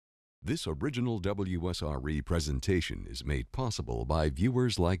This original WSRE presentation is made possible by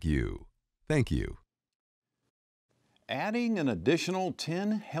viewers like you. Thank you. Adding an additional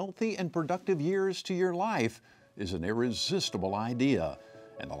 10 healthy and productive years to your life is an irresistible idea,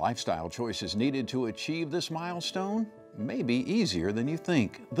 and the lifestyle choices needed to achieve this milestone may be easier than you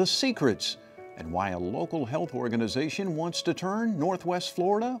think. The secrets and why a local health organization wants to turn Northwest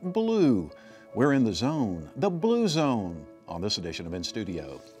Florida blue. We're in the zone, the Blue Zone, on this edition of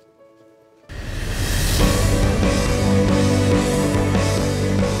inStudio.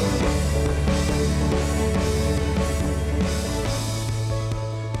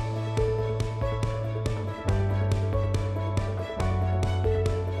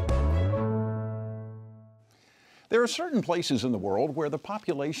 There are certain places in the world where the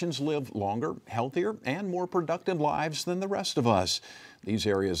populations live longer, healthier, and more productive lives than the rest of us. These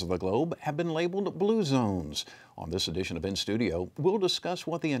areas of the globe have been labeled blue zones. On this edition of inStudio, we'll discuss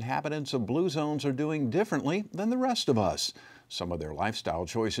what the inhabitants of blue zones are doing differently than the rest of us. Some of their lifestyle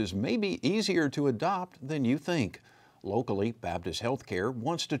choices may be easier to adopt than you think. Locally, Baptist Healthcare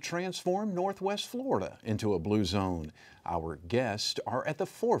wants to transform Northwest Florida into a blue zone. Our guests are at the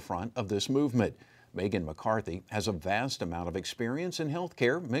forefront of this movement. Meghan McCarthy has a vast amount of experience in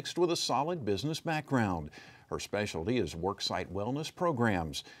healthcare mixed with a solid business background. Her specialty is worksite wellness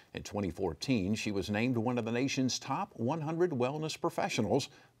programs. In 2014, she was named one of the nation's top 100 wellness professionals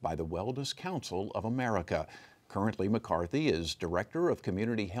by the Wellness Council of America. Currently, McCarthy is Director of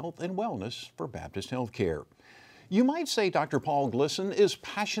Community Health and Wellness for Baptist Healthcare. You might say Dr. Paul Glisson is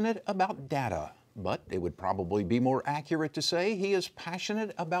passionate about data, but it would probably be more accurate to say he is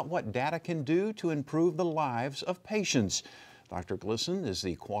passionate about what data can do to improve the lives of patients. Dr. Glisson is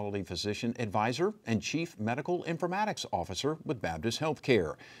the Quality Physician Advisor and Chief Medical Informatics Officer with Baptist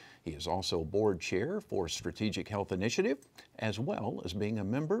Healthcare. He is also Board Chair for Strategic Health Initiative, as well as being a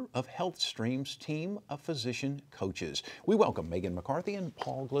member of HealthStream's team of physician coaches. We welcome Meghan McCarthy and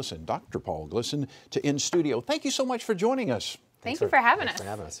Paul Glisson, Dr. Paul Glisson, to inStudio. Thank you so much for joining us. Thank you for having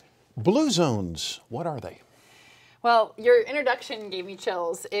us. Blue zones, what are they? Well, your introduction gave me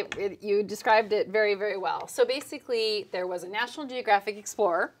chills. You described it very, very well. So basically, there was a National Geographic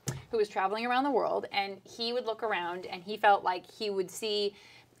explorer who was traveling around the world, and he would look around, and he felt like he would see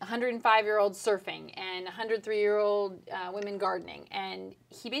 105-year-olds surfing and 103-year-old women gardening. And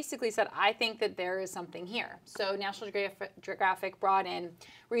he basically said, I think that there is something here. So National Geographic brought in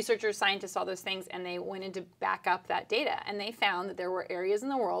researchers, scientists, all those things, and they went in to back up that data. And they found that there were areas in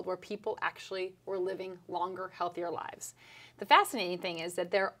the world where people actually were living longer, healthier lives. The fascinating thing is that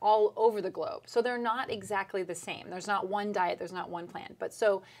they're all over the globe. So they're not exactly the same. There's not one diet, there's not one plan. But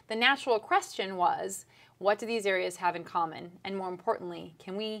so the natural question was, what do these areas have in common? And more importantly,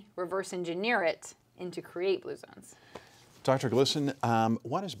 can we reverse engineer it into create blue zones? Dr. Glisson,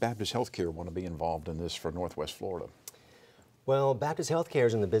 why does Baptist Healthcare want to be involved in this for Northwest Florida? Well, Baptist Healthcare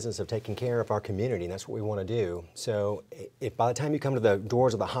is in the business of taking care of our community, and that's what we want to do. So if by the time you come to the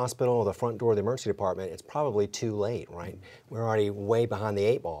doors of the hospital or the front door of the emergency department, it's probably too late, right? We're already way behind the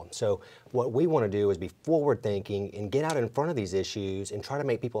 8 ball. So what we want to do is be forward-thinking and get out in front of these issues and try to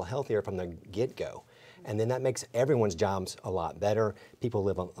make people healthier from the get-go. And then that makes everyone's jobs a lot better. People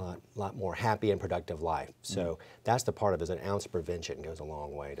live a lot more happy and productive life. So that's the part of it, is an ounce of prevention goes a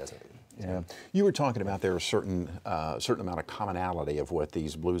long way, doesn't it? Yeah. You were talking about there a certain amount of commonality of what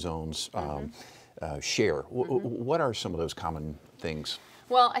these blue zones share. What are some of those common things?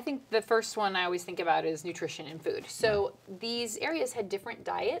 Well, I think the first one I always think about is nutrition and food. So these areas had different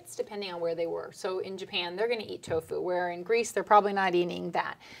diets depending on where they were. So in Japan, they're going to eat tofu, where in Greece, they're probably not eating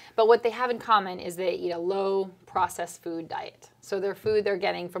that. But what they have in common is they eat a low processed food diet. So their food they're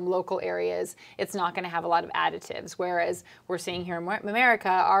getting from local areas, it's not going to have a lot of additives. Whereas we're seeing here in America,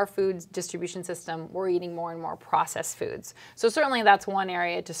 our food distribution system, we're eating more and more processed foods. So certainly that's one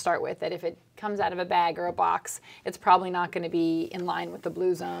area to start with, that if it comes out of a bag or a box, it's probably not going to be in line with the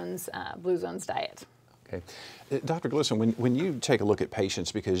blue zones diet. Okay. Dr. Glisson, when you take a look at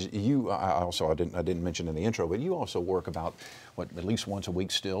patients, because you, I didn't mention in the intro, but you also work about, at least once a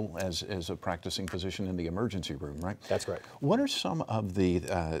week still as a practicing physician in the emergency room, right? That's right. What are some of the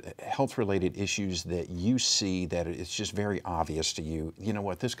health-related issues that you see that it's just very obvious to you, you know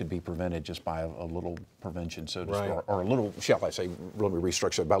what, this could be prevented just by a little prevention, so to speak, or a little, shall I say, let me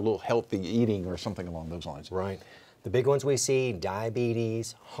restructure it, by a little healthy eating or something along those lines? Right. The big ones we see,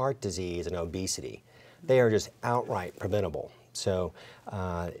 diabetes, heart disease, and obesity. They are just outright preventable. So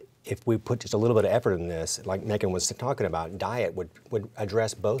if we put just a little bit of effort in this, like Meghan was talking about, diet would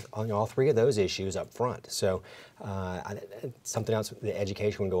address all three of those issues up front. So something else, the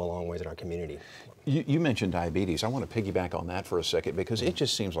education would go a long ways in our community. You mentioned diabetes. I want to piggyback on that for a second because it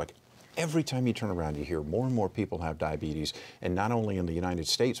just seems like every time you turn around, you hear more and more people have diabetes, and not only in the United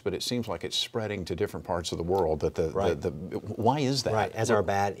States, but it seems like it's spreading to different parts of the world. Why is that? Right, as our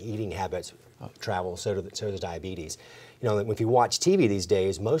bad eating habits travel, so does diabetes. You know, if you watch TV these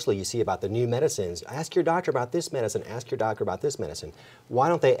days, mostly you see about the new medicines. Ask your doctor about this medicine, ask your doctor about this medicine. Why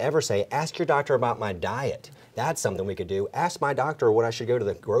don't they ever say, ask your doctor about my diet? That's something we could do. Ask my doctor what I should go to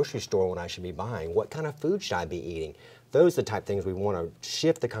the grocery store when I should be buying. What kind of food should I be eating? Those are the type of things we want to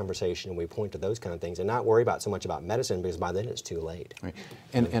shift the conversation, and we point to those kind of things and not worry about so much about medicine, because by then it's too late. Right.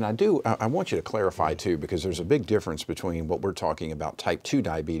 And I want you to clarify too, because there's a big difference between what we're talking about, type 2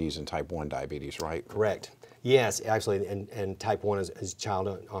 diabetes and type 1 diabetes, right? Correct. Yes, actually, and type 1 is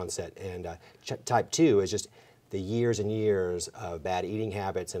child onset, and type 2 is just the years and years of bad eating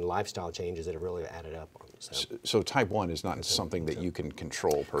habits and lifestyle changes that have really added up. So type 1 is not something that you can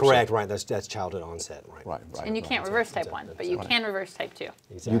control per se. Correct, right. That's childhood onset, right. Right. And you can't reverse type 1, but you can reverse type 2.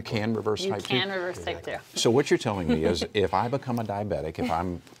 Exactly. You can reverse type 2? You can reverse type 2. So what you're telling me is, if I become a diabetic, if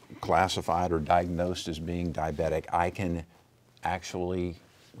I'm classified or diagnosed as being diabetic, I can actually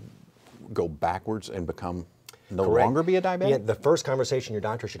go backwards and become no Correct. longer be a diabetic? Yeah, the first conversation your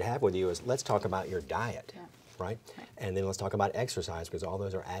doctor should have with you is, let's talk about your diet. Yeah. Right? And then let's talk about exercise, because all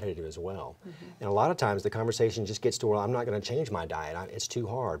those are additive as well. And a lot of times the conversation just gets to where I'm not going to change my diet. It's too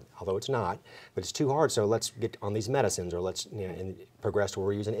hard, although it's not, but it's too hard, so let's get on these medicines, or let's and progress to where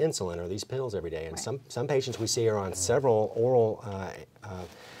we're using insulin or these pills every day. And some patients we see are on several oral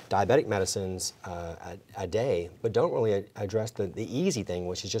diabetic medicines a day, but don't really address the easy thing,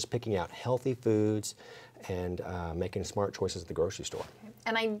 which is just picking out healthy foods and making smart choices at the grocery store.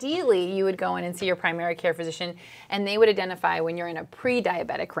 And ideally, you would go in and see your primary care physician, and they would identify when you're in a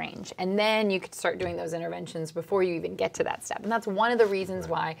pre-diabetic range, and then you could start doing those interventions before you even get to that step. And that's one of the reasons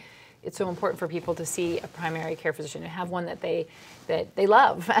why it's so important for people to see a primary care physician, and have one that they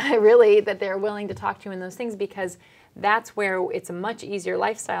love, really, that they're willing to talk to in those things, because that's where it's a much easier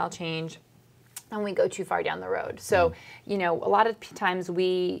lifestyle change and we go too far down the road. So, you know, a lot of times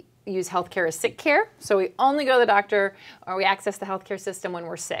we use healthcare as sick care. So we only go to the doctor, or we access the healthcare system when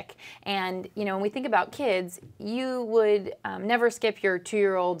we're sick. And, you know, when we think about kids, you would never skip your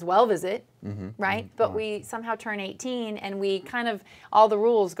 2-year-old's well visit, right? But we somehow turn 18 and we kind of, all the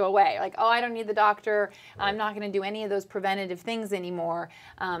rules go away. Like, oh, I don't need the doctor. I'm not going to do any of those preventative things anymore.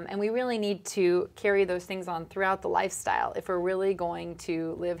 And we really need to carry those things on throughout the lifestyle if we're really going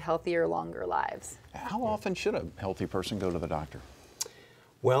to live healthier, longer lives. How often should a healthy person go to the doctor?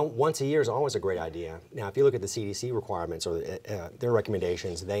 Well, once a year is always a great idea. Now, if you look at the CDC requirements or their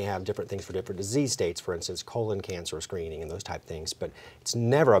recommendations, they have different things for different disease states, for instance, colon cancer screening and those type of things. But it's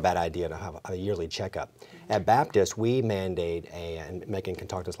never a bad idea to have a yearly checkup. At Baptist, we mandate and Megan can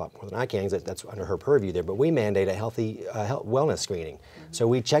talk to us a lot more than I can, because that's under her purview there, but we mandate a healthy wellness screening. So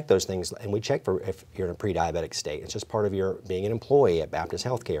we check those things, and we check for if you're in a pre-diabetic state. It's just part of your being an employee at Baptist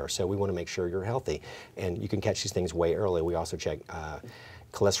Healthcare. So we want to make sure you're healthy. And you can catch these things way early. We also check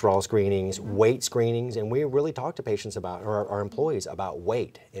cholesterol screenings, weight screenings, and we really talk to patients about, or our employees about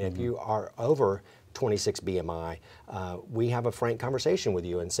weight. And if you are over 26 BMI, we have a frank conversation with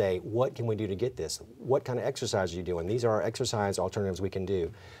you and say, what can we do to get this? What kind of exercise are you doing? These are our exercise alternatives we can do.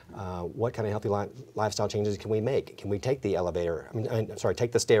 What kind of healthy lifestyle changes can we make? Can we take the elevator,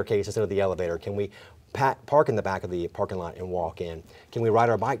 take the staircase instead of the elevator? Can we park in the back of the parking lot and walk in? Can we ride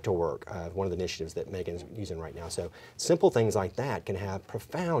our bike to work? One of the initiatives that Megan's using right now. So simple things like that can have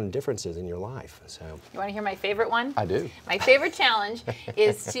profound differences in your life. So you want to hear my favorite one? I do. My favorite challenge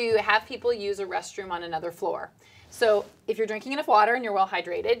is to have people use a restroom on another floor. So if you're drinking enough water and you're well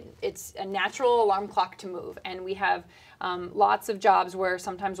hydrated, it's a natural alarm clock to move. And we have lots of jobs where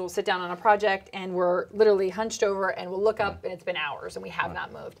sometimes we'll sit down on a project and we're literally hunched over and we'll look up and it's been hours and we have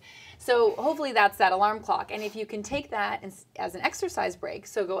not moved. So hopefully that's that alarm clock. And if you can take that as an exercise break,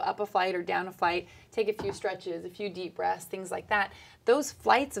 so go up a flight or down a flight, take a few stretches, a few deep breaths, things like that, those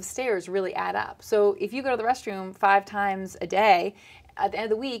flights of stairs really add up. So if you go to the restroom 5 times a day, at the end of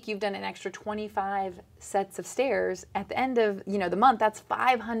the week, you've done an extra 25 sets of stairs. At the end of the month, that's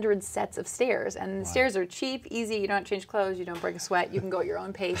 500 sets of stairs. And the stairs are cheap, easy. You don't have to change clothes. You don't break a sweat. You can go at your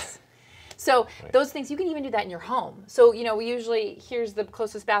own pace. So those things, you can even do that in your home. So, we usually, here's the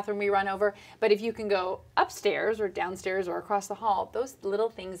closest bathroom we run over. But if you can go upstairs or downstairs or across the hall, those little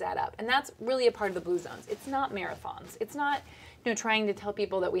things add up. And that's really a part of the Blue Zones. It's not marathons. It's not, trying to tell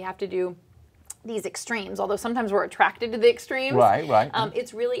people that we have to do these extremes, although sometimes we're attracted to the extremes. Right.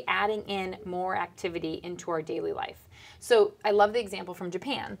 It's really adding in more activity into our daily life. So I love the example from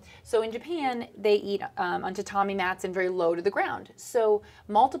Japan. So in Japan, they eat on tatami mats and very low to the ground. So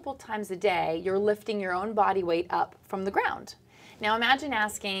multiple times a day, you're lifting your own body weight up from the ground. Now imagine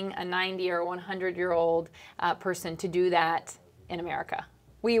asking a 90 or 100-year-old person to do that in America.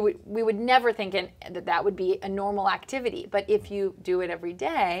 We would never think that would be a normal activity, but if you do it every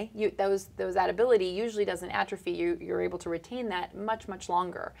day, that ability usually doesn't atrophy. You're able to retain that much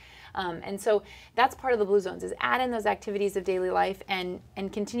longer, and so that's part of the blue zones, is add in those activities of daily life and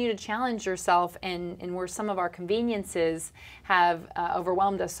continue to challenge yourself and where some of our conveniences have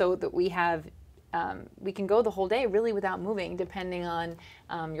overwhelmed us, so that we can go the whole day really without moving, depending on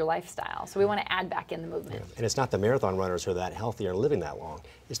your lifestyle. So we want to add back in the movement. And it's not the marathon runners who are that healthy or living that long.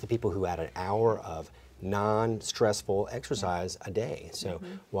 It's the people who add an hour of non-stressful exercise a day. So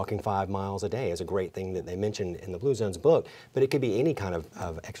walking 5 miles a day is a great thing that they mentioned in the Blue Zones book, but it could be any kind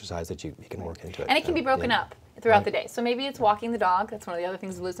of exercise that you can work into it. And it can be broken up throughout the day. So maybe it's walking the dog. That's one of the other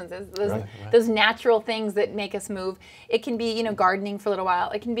things Glisson says. Those natural things that make us move. It can be, gardening for a little while.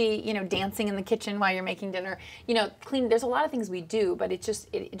 It can be, dancing in the kitchen while you're making dinner. Clean. There's a lot of things we do, but it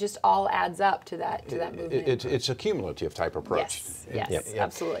just all adds up to that movement. It's a cumulative type approach. Yes,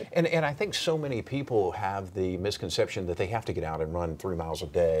 absolutely. And I think so many people have the misconception that they have to get out and run 3 miles a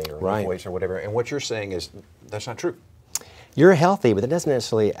day or lift weights or whatever. And what you're saying is that's not true. You're healthy, but it doesn't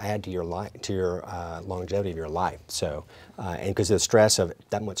necessarily add to your longevity of your life. So, and because the stress of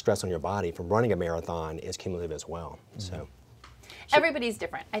that much stress on your body from running a marathon is cumulative as well. So, everybody's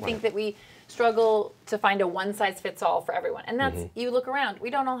different. I think that we struggle to find a one-size-fits-all for everyone, and that's you look around. We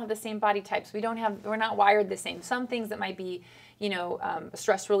don't all have the same body types. We're not wired the same. Some things that might be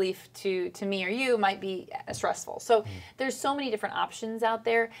stress relief to me or you might be stressful. So there's so many different options out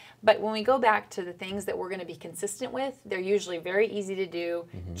there. But when we go back to the things that we're going to be consistent with, they're usually very easy to do,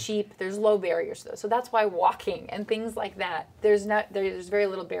 cheap. There's low barriers to those. So that's why walking and things like that, there's very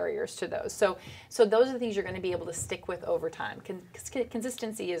little barriers to those. So those are the things you're going to be able to stick with over time.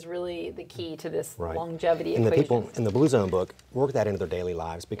 Consistency is really the key to this longevity equation. And the people in the Blue Zone book work that into their daily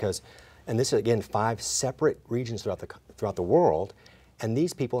lives because. And this is, again, 5 separate regions throughout the world, and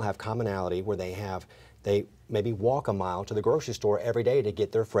these people have commonality where they maybe walk a mile to the grocery store every day to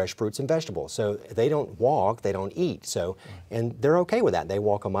get their fresh fruits and vegetables. So if they don't walk, they don't eat. So, and they're okay with that. They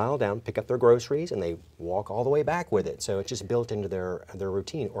walk a mile down, pick up their groceries, and they walk all the way back with it. So it's just built into their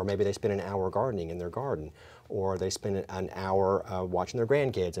routine. Or maybe they spend an hour gardening in their garden, or they spend an hour watching their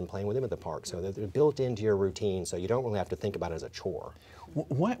grandkids and playing with them at the park. So they're built into your routine, so you don't really have to think about it as a chore.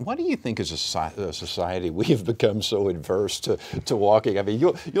 Why do you think as a society we have become so adverse to walking? I mean,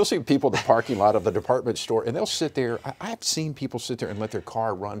 you'll see people in the parking lot of the department store, and they'll sit there. I've seen people sit there and let their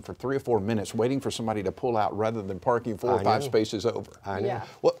car run for 3 or 4 minutes waiting for somebody to pull out rather than parking 4 or 5 spaces over. I know. Yeah.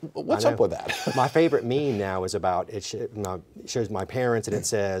 What's up with that? My favorite meme now is about, it shows my parents, and it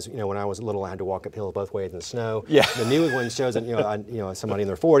says, when I was little I had to walk uphill both ways in the snow. Yeah. The new one shows, somebody in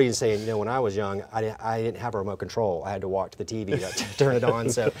their 40s saying, when I was young, I didn't have a remote control. I had to walk to the TV to turn it on.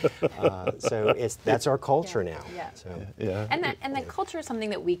 So that's our culture now. Yeah. So. Yeah. And the culture is something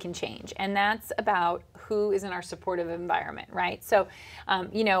that we can change, and that's about who is in our supportive environment, right? So,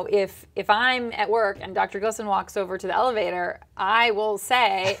 if I'm at work and Dr. Glisson walks over to the elevator, I will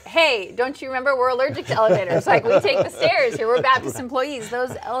say, "Hey, don't you remember we're allergic to elevators? Like we take the stairs here. We're Baptist employees.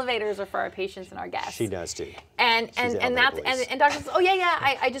 Those elevators are for our patients and our guests." She does too. And Dr. says, "Oh yeah,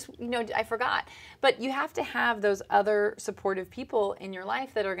 I just I forgot." But you have to have those other supportive people in your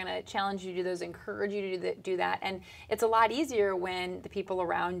life that are going to challenge you to do those, encourage you to do that. And it's a lot easier when the people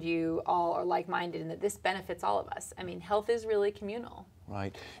around you all are like-minded and that this benefits all of us. I mean, health is really communal.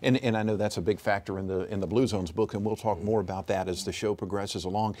 Right, and I know that's a big factor in the Blue Zones book, and we'll talk more about that as the show progresses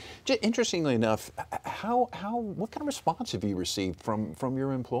along. Interestingly enough, what kind of response have you received from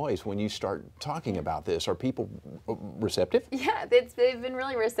your employees when you start talking about this? Are people receptive? Yeah, they've been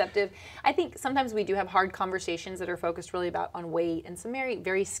really receptive. I think sometimes we do have hard conversations that are focused really on weight and some very,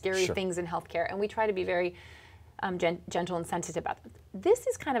 very scary things in healthcare, and we try to be very gentle and sensitive about them. This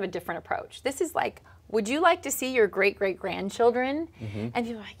is kind of a different approach. This is like, would you like to see your great-great-grandchildren? And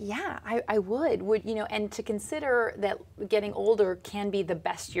people are like, yeah, I would. And to consider that getting older can be the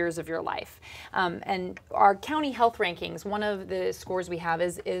best years of your life. And our county health rankings, one of the scores we have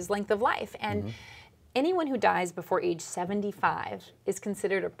is length of life. And anyone who dies before age 75 is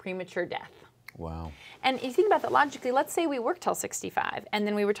considered a premature death. Wow. And you think about that logically, let's say we work till 65 and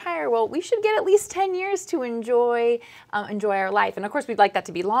then we retire. Well, we should get at least 10 years to enjoy our life. And of course, we'd like that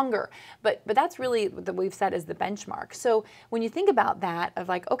to be longer. But that's really what we've set as the benchmark. So when you think about that, of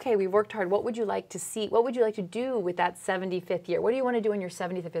like, okay, we've worked hard. What would you like to see? What would you like to do with that 75th year? What do you want to do on your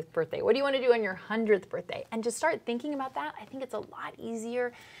 75th birthday? What do you want to do on your 100th birthday? And just start thinking about that. I think it's a lot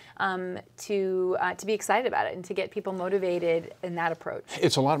easier to be excited about it and to get people motivated in that approach.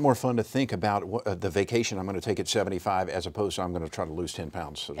 It's a lot more fun to think about about the vacation I'm going to take at 75 as opposed to I'm going to try to lose 10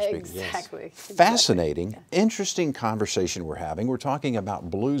 pounds, so to speak. Exactly. Fascinating, interesting conversation we're having. We're talking about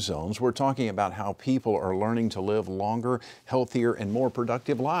blue zones. We're talking about how people are learning to live longer, healthier, and more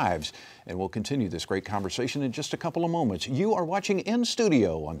productive lives. And we'll continue this great conversation in just a couple of moments. You are watching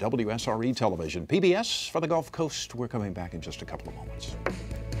inStudio on WSRE television, PBS for the Gulf Coast. We're coming back in just a couple of moments.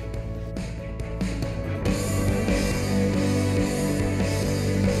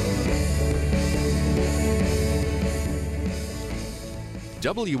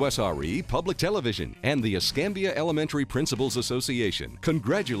 WSRE Public Television and the Escambia Elementary Principals Association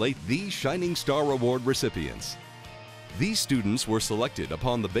congratulate these Shining Star Award recipients. These students were selected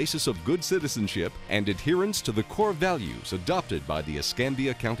upon the basis of good citizenship and adherence to the core values adopted by the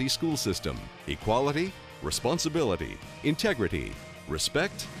Escambia County School System: equality, responsibility, integrity,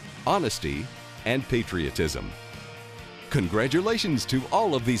 respect, honesty, and patriotism. Congratulations to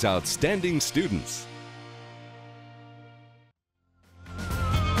all of these outstanding students.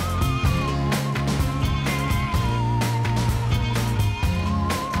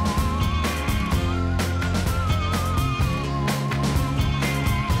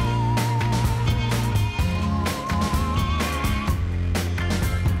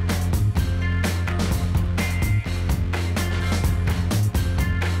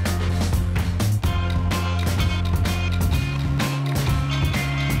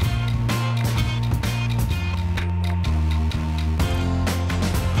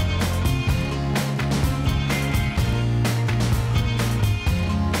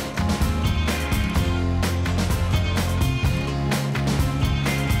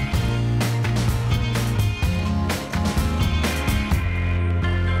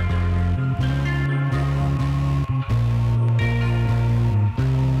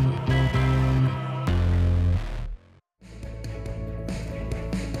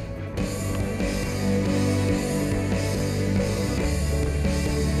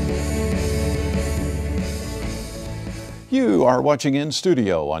 You are watching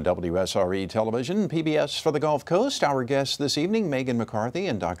inStudio on WSRE television, PBS for the Gulf Coast. Our guests this evening, Meghan McCarthy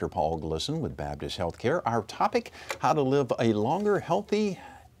and Dr. Paul Glisson with Baptist Healthcare. Our topic, how to live a longer,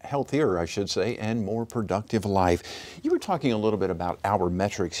 healthier, I should say, and more productive life. You were talking a little bit about our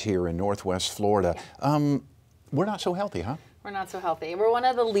metrics here in Northwest Florida. We're not so healthy, huh? We're not so healthy. We're one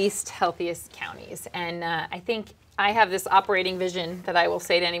of the least healthiest counties. And I think I have this operating vision that I will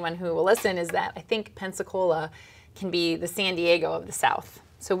say to anyone who will listen is that I think Pensacola can be the San Diego of the South.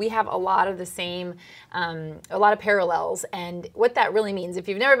 So we have a lot of the same, a lot of parallels. And what that really means, if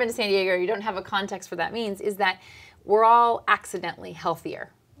you've never been to San Diego or you don't have a context for that means, is that we're all accidentally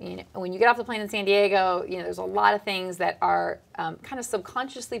healthier. You know, when you get off the plane in San Diego, you know, there's a lot of things that are kind of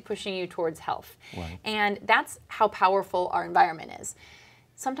subconsciously pushing you towards health. Right. And that's how powerful our environment is.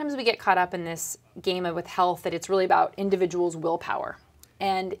 Sometimes we get caught up in this game with health that it's really about individuals' willpower.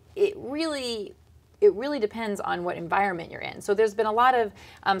 And it really depends on what environment you're in. So there's been a lot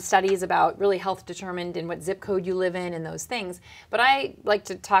of studies about really health determined in what zip code you live in and those things. But I like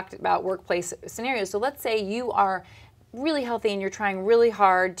to talk about workplace scenarios. So let's say you are really healthy and you're trying really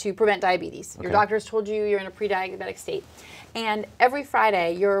hard to prevent diabetes. Okay. Your doctor's told you you're in a pre-diabetic state. And every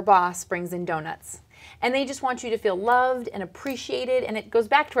Friday, your boss brings in donuts. And they just want you to feel loved and appreciated. And it goes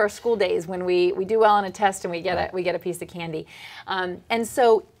back to our school days when we do well on a test and we get a piece of candy. And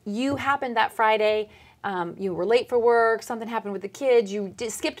so you happened that Friday, you were late for work, something happened with the kids, you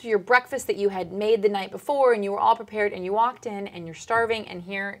skipped your breakfast that you had made the night before and you were all prepared and you walked in and you're starving and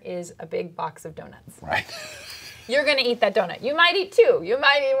here is a big box of donuts. Right. You're going to eat that donut. You might eat two. You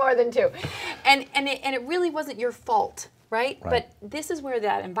might eat more than two. And it really wasn't your fault. Right? But this is where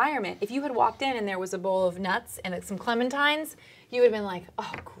that environment, if you had walked in and there was a bowl of nuts and some clementines, you would have been like,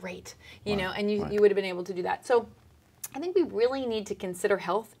 oh, great, you know, and you would have been able to do that. So I think we really need to consider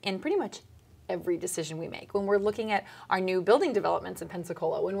health in pretty much every decision we make. When we're looking at our new building developments in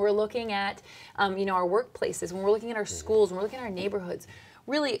Pensacola, when we're looking at, you know, our workplaces, when we're looking at our schools, when we're looking at our neighborhoods,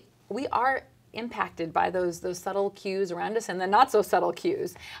 really, we are impacted by those subtle cues around us and the not so subtle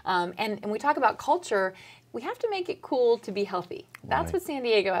cues. And we talk about culture, we have to make it cool to be healthy. That's what San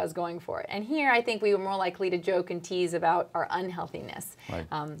Diego has going for it. And here, I think we were more likely to joke and tease about our unhealthiness. Right.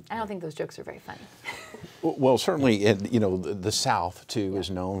 I don't think those jokes are very funny. Well, certainly, you know, the South, too, is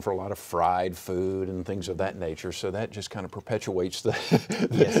known for a lot of fried food and things of that nature, so that just kind of perpetuates the,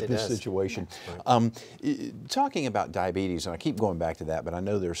 the situation. Talking about diabetes, and I keep going back to that, but I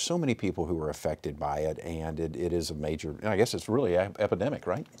know there's so many people who are affected by it, and it is a major, I guess it's really an epidemic,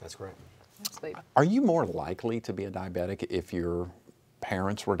 right? That's correct. Absolutely. Are you more likely to be a diabetic if you're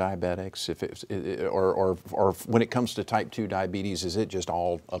parents were diabetics? If it's, or when it comes to type 2 diabetes, is it just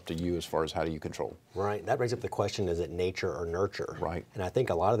all up to you as far as how do you control? Right. That brings up the question, is it nature or nurture? Right. And I think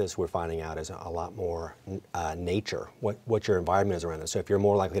a lot of this we're finding out is a lot more nature, what your environment is around it. So if you're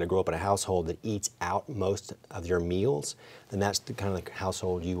more likely to grow up in a household that eats out most of your meals, then that's the kind of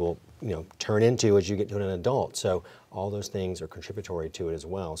household you will turn into as you get to an adult. So all those things are contributory to it as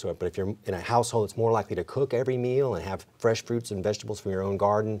well. So, but if you're in a household that's more likely to cook every meal and have fresh fruits and vegetables from your own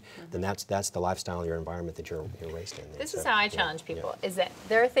garden, then that's the lifestyle, your environment that you're raised in. This is how I challenge people, is that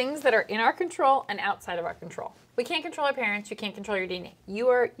there are things that are in our control and outside of our control. We can't control our parents, you can't control your DNA.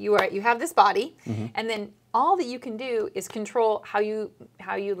 You have this body, and then all that you can do is control how you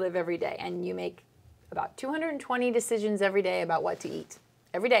live every day, and you make about 220 decisions every day about what to eat.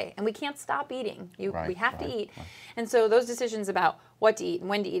 Every day, and we can't stop eating. We have to eat. Right. And so those decisions about what to eat and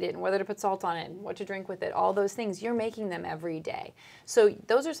when to eat it and whether to put salt on it and what to drink with it, all those things, you're making them every day. So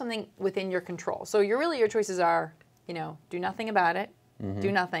those are something within your control. So your choices are, do nothing about it,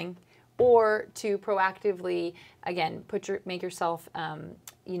 do nothing, or to proactively, again, make yourself,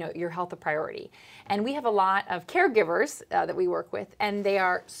 your health a priority. And we have a lot of caregivers that we work with, and they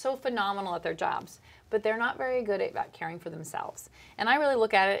are so phenomenal at their jobs, but they're not very good about caring for themselves. And I really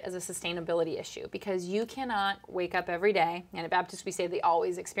look at it as a sustainability issue, because you cannot wake up every day, and at Baptist we say the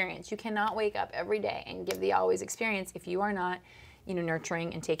always experience. You cannot wake up every day and give the always experience if you are not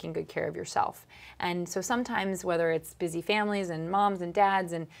nurturing and taking good care of yourself. And so sometimes, whether it's busy families and moms and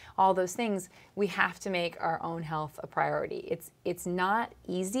dads and all those things, we have to make our own health a priority. It's not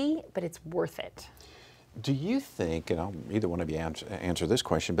easy, but it's worth it. Do you think, and either one of you answer this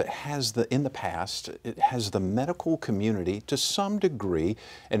question, but in the past, has the medical community to some degree,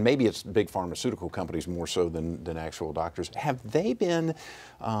 and maybe it's big pharmaceutical companies more so than actual doctors, have they been,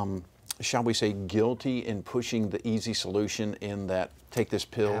 shall we say, guilty in pushing the easy solution in that take this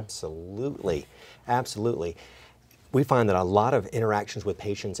pill? Absolutely. Absolutely. We find that a lot of interactions with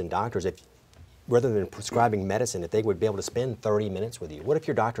patients and doctors, rather than prescribing medicine, if they would be able to spend 30 minutes with you. What if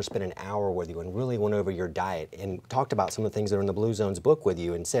your doctor spent an hour with you and really went over your diet and talked about some of the things that are in the Blue Zones book with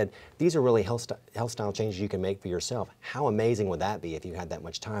you and said, these are really health style changes you can make for yourself? How amazing would that be if you had that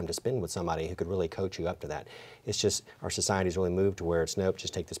much time to spend with somebody who could really coach you up to that? It's just, our society's really moved to where it's, nope,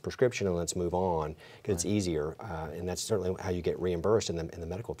 just take this prescription and let's move on, because it's easier. And that's certainly how you get reimbursed in the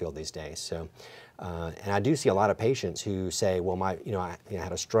medical field these days. So, and I do see a lot of patients who say, well, I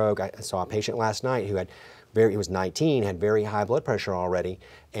had a stroke. I saw a patient last night who he was 19, had very high blood pressure already,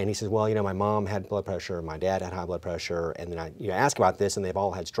 and he says, well, my mom had blood pressure, my dad had high blood pressure, and then I ask about this, and they've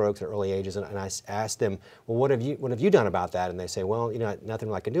all had strokes at early ages, and I asked them, well, what have you done about that? And they say, well,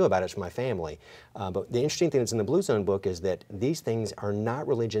 nothing I can do about it, it's my family. But the interesting thing that's in the Blue Zone book is that these things are not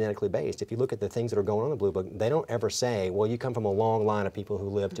really genetically based. If you look at the things that are going on in the Blue Book, they don't ever say, well, you come from a long line of people who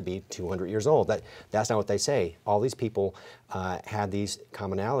live to be 200 years old. That's not what they say. All these people had these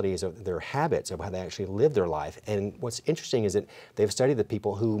commonalities of their habits of how they actually live their life. And what's interesting is that they've studied the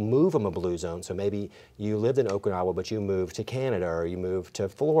people who move from a blue zone. So maybe you lived in Okinawa, but you moved to Canada or you moved to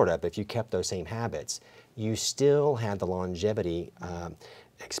Florida. But if you kept those same habits, you still had the longevity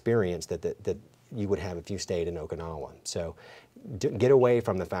experience that you would have if you stayed in Okinawa. So get away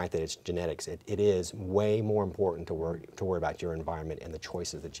from the fact that it's genetics. It is way more important to worry about your environment and the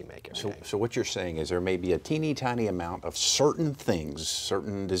choices that you make every day. So what you're saying is there may be a teeny tiny amount of certain things,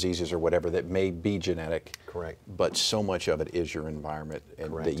 certain diseases or whatever that may be genetic. Correct. But so much of it is your environment and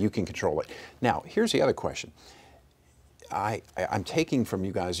Correct. that you can control it. Now, here's the other question. I'm taking from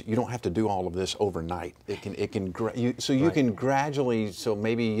you guys, you don't have to do all of this overnight. You can gradually, so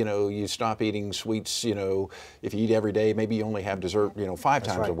maybe, you stop eating sweets, if you eat every day, maybe you only have dessert, 5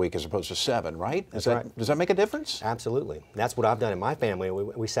 times a week as opposed to 7, right? Does that make a difference? Absolutely. That's what I've done in my family.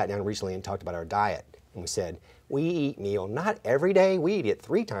 We sat down recently and talked about our diet, and we said, we eat meal not every day, we eat it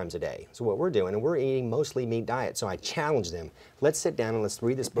 3 times a day. So what we're doing, and we're eating mostly meat diet. So I challenge them, let's sit down and let's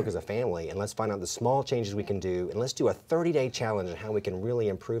read this book as a family, and let's find out the small changes we can do, and let's do a 30-day challenge on how we can really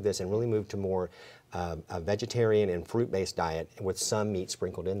improve this and really move to more a vegetarian and fruit-based diet with some meat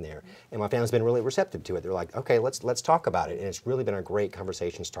sprinkled in there. And my family's been really receptive to it. They're like, okay, let's talk about it. And it's really been a great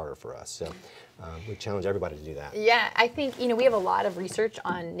conversation starter for us. So we challenge everybody to do that. Yeah, I think, we have a lot of research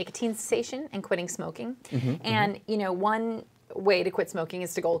on nicotine cessation and quitting smoking. And, one way to quit smoking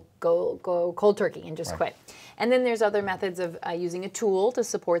is to go cold turkey and just quit. And then there's other methods of using a tool to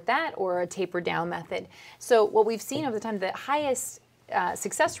support that, or a taper down method. So what we've seen over the time, the highest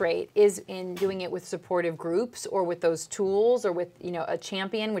success rate is in doing it with supportive groups or with those tools or with a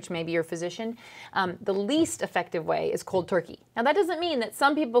champion, which may be your physician. The least effective way is cold turkey. Now that doesn't mean that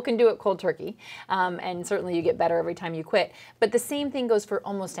some people can do it cold turkey, and certainly you get better every time you quit, but the same thing goes for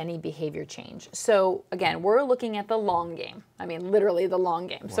almost any behavior change. So again, we're looking at the long game. I mean, literally the long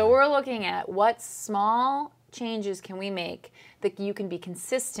game. Right. So we're looking at what small changes can we make that you can be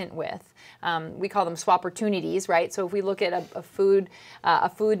consistent with. We call them swapportunities, right? So if we look at a food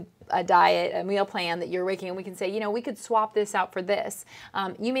diet, a meal plan that you're making, and we can say, we could swap this out for this.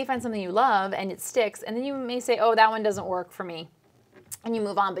 You may find something you love and it sticks, and then you may say, oh, that one doesn't work for me. And you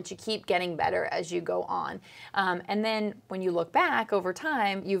move on, but you keep getting better as you go on. And then when you look back over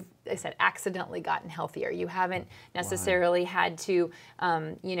time, you've, I said, accidentally gotten healthier. You haven't necessarily had to,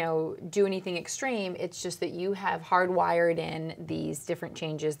 do anything extreme. It's just that you have hardwired in these different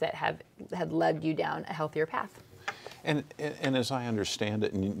changes that had led you down a healthier path. And as I understand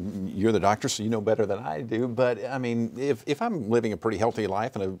it, and you're the doctor, so you know better than I do, but I mean, if I'm living a pretty healthy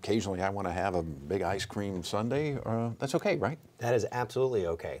life and occasionally I want to have a big ice cream sundae, that's okay, right? That is absolutely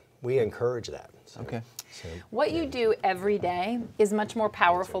okay. We encourage that. So, okay. What you do every day is much more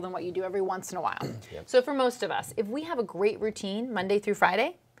powerful than what you do every once in a while. Yep. So for most of us, if we have a great routine Monday through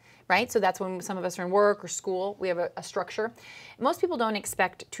Friday, right? So that's when some of us are in work or school. We have a structure. Most people don't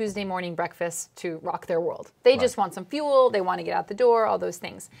expect Tuesday morning breakfast to rock their world. They just want some fuel. They want to get out the door, all those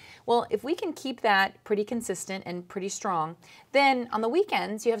things. Well, if we can keep that pretty consistent and pretty strong, then on the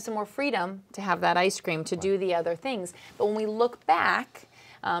weekends, you have some more freedom to have that ice cream, to do the other things. But when we look back,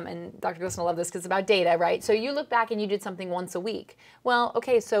 and Dr. Glisson will love this because it's about data, right? So you look back and you did something once a week. Well,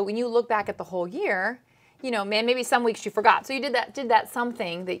 okay, so when you look back at the whole year, maybe some weeks you forgot. So you did that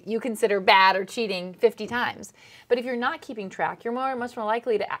something that you consider bad or cheating 50 times. But if you're not keeping track, you're much more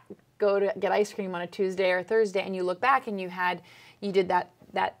likely to go to get ice cream on a Tuesday or Thursday, and you look back and you did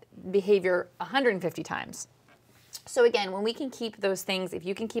that behavior 150 times. So again, when we can keep those things, if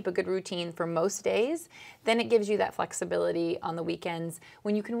you can keep a good routine for most days, then it gives you that flexibility on the weekends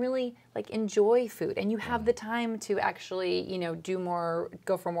when you can really enjoy food and you have the time to actually,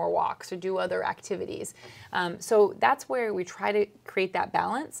 go for more walks or do other activities. So that's where we try to create that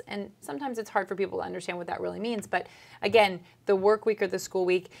balance. And sometimes it's hard for people to understand what that really means. But again, the work week or the school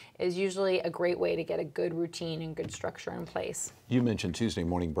week is usually a great way to get a good routine and good structure in place. You mentioned Tuesday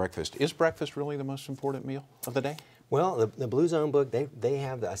morning breakfast. Is breakfast really the most important meal of the day? Well, the Blue Zone book, they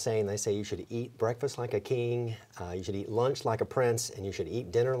have a saying. They say you should eat breakfast like a king, you should eat lunch like a prince, and you should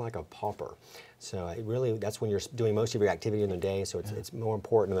eat dinner like a pauper. So it really, that's when you're doing most of your activity in the day, so it's more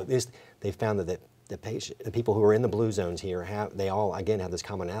important. At least they found that the people who are in the blue zones here they all again have this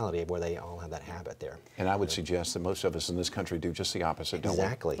commonality of where they all have that habit there. And I would suggest that most of us in this country do just the opposite, don't we?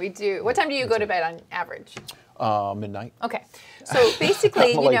 Exactly. We do. What time do you go to bed on average? Midnight. Okay. So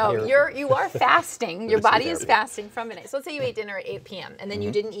basically, you are fasting. Your body is fasting from midnight. So let's say you ate dinner at 8 p.m. and then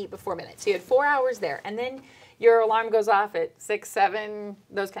you didn't eat before midnight. So you had 4 hours there, and then your alarm goes off at 6, 7,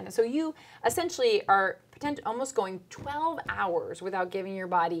 those kind of. So you essentially are almost going 12 hours without giving your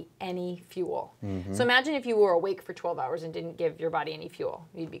body any fuel. So imagine if you were awake for 12 hours and didn't give your body any fuel.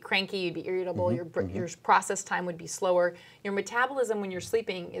 You'd be cranky, you'd be irritable, your process time would be slower. Your metabolism when you're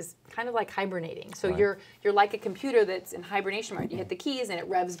sleeping is kind of like hibernating. So you're like a computer that's in hibernation mode. You hit the keys and it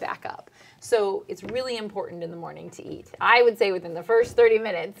revs back up. So it's really important in the morning to eat. I would say within the first 30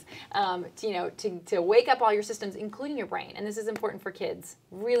 minutes, to wake up all your systems, including your brain. And this is important for kids,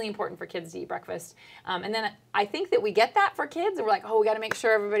 really important for kids to eat breakfast. And then I think that we get that for kids, and we're like, oh, we got to make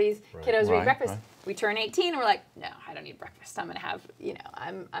sure everybody's kiddos eat breakfast. We turn 18, and we're like, no, I don't need breakfast. I'm going to have,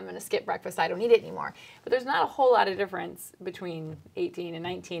 I'm going to skip breakfast. I don't need it anymore. But there's not a whole lot of difference between 18 and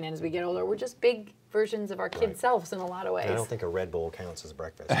 19, and as we get older, we're just big versions of our kid selves in a lot of ways. And I don't think a Red Bull counts as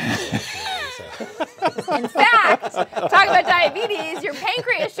breakfast. In fact, talk about diabetes, your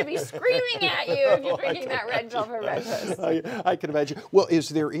pancreas should be screaming at you if you're drinking that red pill for breakfast. I can imagine. Well, is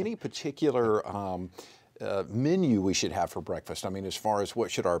there any particular menu we should have for breakfast? I mean, as far as what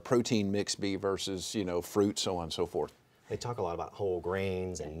should our protein mix be versus, fruit, so on and so forth? They talk a lot about whole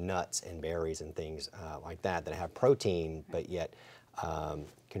grains and nuts and berries and things like that have protein, but yet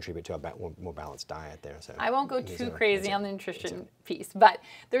contribute to a more balanced diet there. So I won't go too crazy on the nutrition piece, but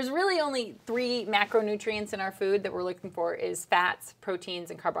there's really only 3 macronutrients in our food that we're looking for is fats, proteins,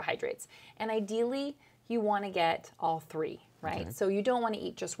 and carbohydrates. And ideally, you want to get all 3. Right? Okay. So you don't want to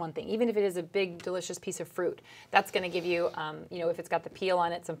eat just one thing, even if it is a big, delicious piece of fruit. That's going to give you, if it's got the peel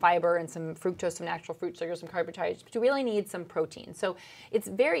on it, some fiber and some fructose, some natural fruit sugar, some carbohydrates, but you really need some protein. So it's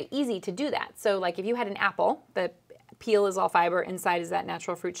very easy to do that. So like if you had an apple, the peel is all fiber, inside is that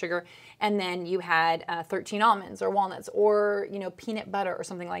natural fruit sugar, and then you had 13 almonds or walnuts or peanut butter or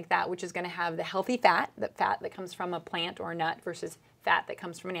something like that, which is going to have the healthy fat, the fat that comes from a plant or a nut versus fat that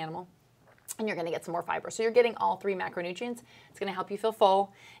comes from an animal. And you're going to get some more fiber. So you're getting all 3 macronutrients. It's going to help you feel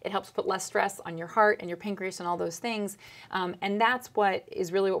full. It helps put less stress on your heart and your pancreas and all those things. And that's what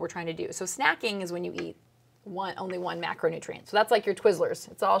is really what we're trying to do. So snacking is when you eat only one macronutrient. So that's like your Twizzlers.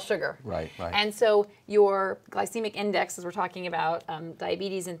 It's all sugar. Right, right. And so your glycemic index, as we're talking about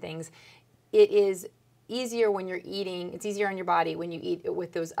diabetes and things, it is easier when you're eating, it's easier on your body when you eat it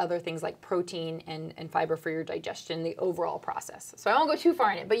with those other things like protein and fiber for your digestion, the overall process. So I won't go too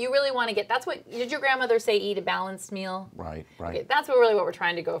far in it, but you really want to get, that's what, did your grandmother say eat a balanced meal? Right, right. Okay, that's really what we're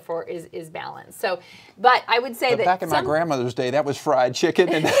trying to go for is balance. So, but I would say that back in my grandmother's day, that was fried chicken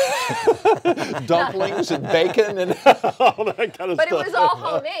and dumplings and bacon and all that kind of stuff. But it was all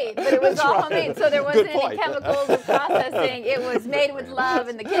homemade. But it was all homemade, so there wasn't any chemicals or processing. It was made with love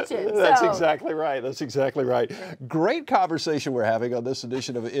in the kitchen. That's exactly right. That's exactly right. Great conversation we're having on this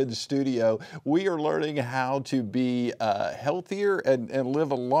edition of inStudio. We are learning how to be healthier and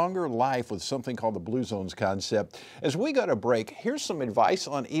live a longer life with something called the Blue Zones concept. As we go to break, here's some advice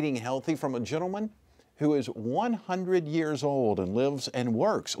on eating healthy from a gentleman who is 100 years old and lives and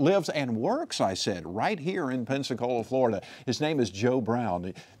works, I said, right here in Pensacola, Florida. His name is Joe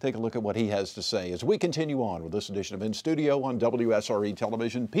Brown. Take a look at what he has to say as we continue on with this edition of inStudio on WSRE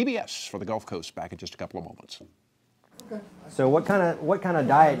Television, PBS for the Gulf Coast. Back in just a couple of moments. Okay. So what kind of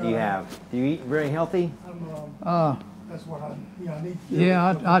diet do you have? Do you eat very healthy? That's what I need to do.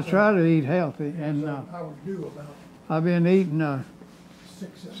 Yeah, I try to eat healthy, and I would do about I've been eating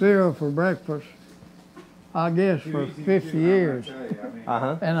cereal for breakfast, I guess, for 50 years.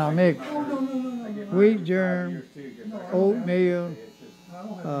 And I mix wheat germ, oatmeal,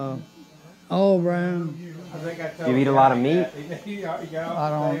 all brown. Do you eat a lot of meat? I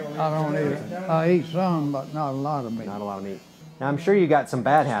don't eat it. I eat some, but not a lot of meat. Not a lot of meat. Now I'm sure you got some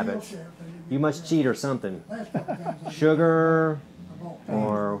bad habits. You must cheat or something. Sugar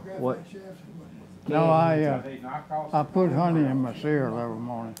or what? No, I put honey in my cereal every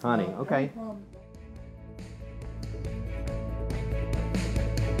morning. Honey, okay.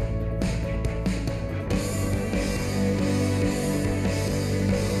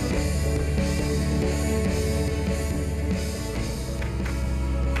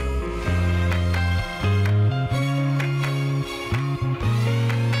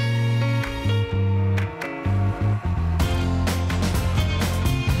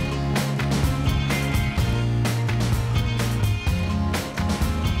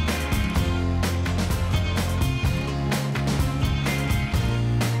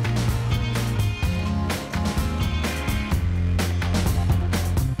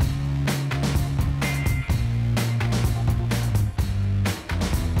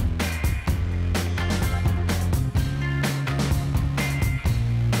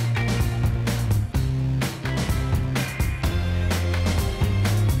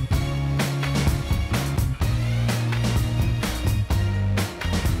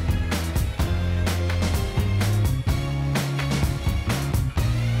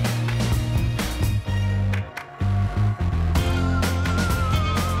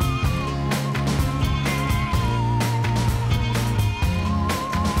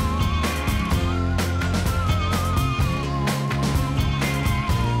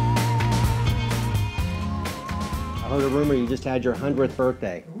 I heard a rumor you just had your 100th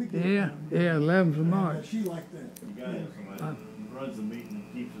birthday. Yeah, 11th of March. She like that. You got somebody who runs the meeting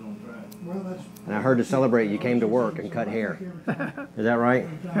and keeps it on track. Well, that's And I heard to celebrate you came to work and cut hair. Is that right?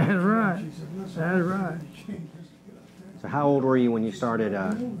 That's right. That's right. So how old were you when you started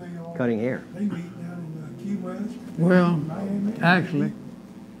cutting hair? they meet down in Key West, Well, actually,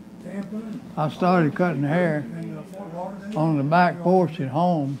 Tampa, I started cutting hair and Fort Lauderdale. on the back porch at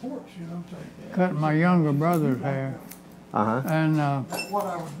home, Porch, you know, so cutting my younger brother's hair. Uh-huh. And that's what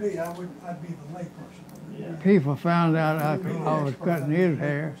I would be. I'd be the layperson. people found out I was cutting his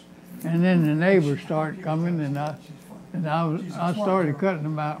hair, and then the neighbors started coming, and I started cutting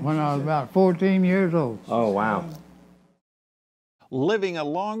about when I was about 14 years old. Oh, wow. Living a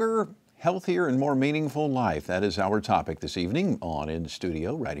longer, healthier, and more meaningful life. That is our topic this evening on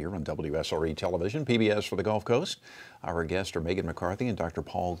inStudio, right here on WSRE Television, PBS for the Gulf Coast. Our guests are Meghan McCarthy and Dr.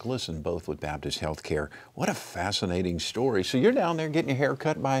 Paul Glisson, both with Baptist Healthcare. What a fascinating story. So you're down there getting your hair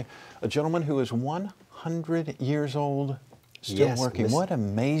cut by a gentleman who is 100 years old, still working. What an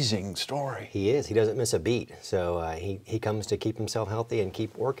amazing story. He is. He doesn't miss a beat. So he comes to keep himself healthy and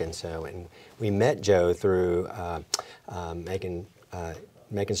keep working. So, and we met Joe through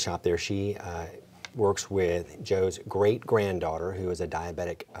Megan's shop there. She works with Joe's great-granddaughter, who is a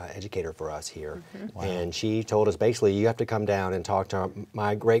diabetic educator for us here. Wow. And she told us basically, you have to come down and talk to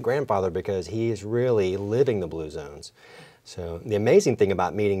my great-grandfather because he is really living the blue zones. So the amazing thing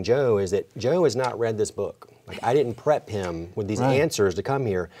about meeting Joe is that Joe has not read this book. Like, I didn't prep him with these answers to come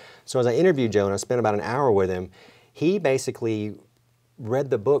here. So as I interviewed Joe, and I spent about an hour with him, he basically read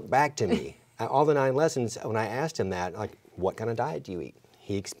the book back to me. All the 9 lessons, when I asked him that, like, what kind of diet do you eat?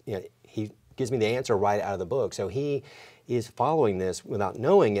 He gives me the answer right out of the book. So he is following this without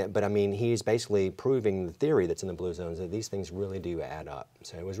knowing it, but I mean, he's basically proving the theory that's in the blue zones, that these things really do add up.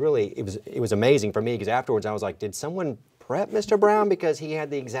 So it was really, it was amazing for me, because afterwards I was like, did someone prep Mr. Brown? Because he had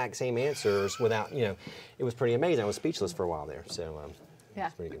the exact same answers without, you know, it was pretty amazing. I was speechless for a while there. So yeah.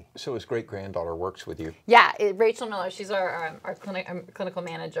 It's pretty good. So his great-granddaughter works with you? Yeah, Rachel Miller, she's our clinical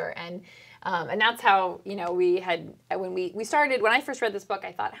manager, and that's how, you know, we had, when we started, when I first read this book,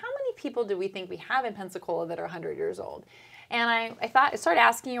 I thought, how many people do we think we have in Pensacola that are 100 years old? And I started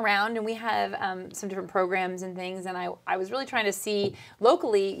asking around, and we have some different programs and things, and I was really trying to see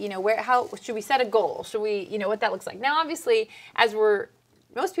locally, you know, how should we set a goal? Should we, you know, what that looks like? Now, obviously,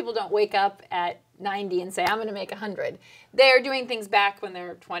 most people don't wake up at 90 and say, I'm going to make 100. They're doing things back when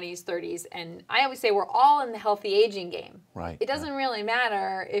they're 20s, 30s, and I always say we're all in the healthy aging game. Right. It doesn't really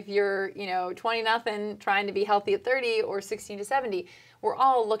matter if you're, you know, 20-nothing trying to be healthy at 30 or 16 to 70. We're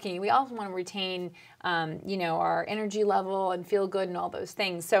all looking. We all want to retain, you know, our energy level and feel good and all those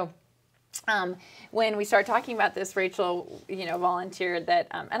things. So when we started talking about this, Rachel, you know, volunteered that,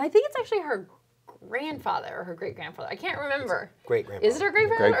 and I think it's actually her grandfather or her great-grandfather. I can't remember. Great-grandfather. Is it her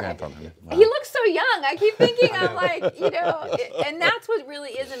great-grandfather? Great-grandfather. Wow. He looks so young. I keep thinking, I'm like, you know, and that's what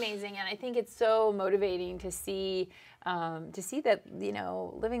really is amazing. And I think it's so motivating to see that, you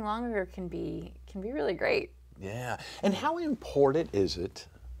know, living longer can be really great. Yeah. And how important is it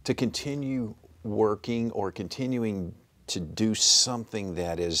to continue working or continuing to do something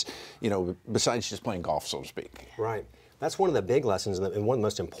that is, you know, besides just playing golf, so to speak? Right. That's one of the big lessons, and one of the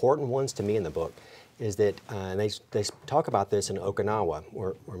most important ones to me in the book, is that, and they talk about this in Okinawa,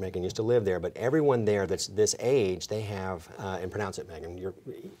 where Meghan used to live there, but everyone there that's this age, they have, and pronounce it, Meghan,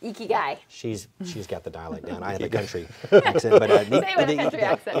 Ikigai. She's got the dialect down. I have the country accent, but say with a country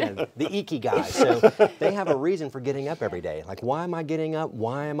accent. Yeah, the Ikigai. So they have a reason for getting up every day. Like, why am I getting up?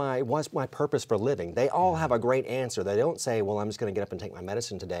 What's my purpose for living? They all have a great answer. They don't say, well, I'm just going to get up and take my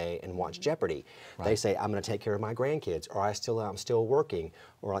medicine today and watch Jeopardy. Right. They say, I'm going to take care of my grandkids, or I'm still working,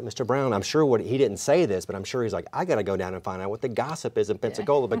 or like Mr. Brown, I'm sure he didn't say this, but I'm sure he's like, I got to go down and find out what the gossip is in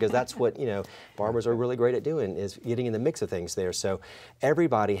Pensacola, because that's what, you know, barbers are really great at doing, is getting in the mix of things there. So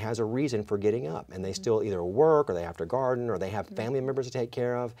everybody has a reason for getting up, and they still either work, or they have to garden, or they have family members to take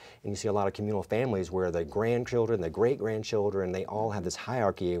care of. And you see a lot of communal families where the grandchildren, the great-grandchildren, they all have this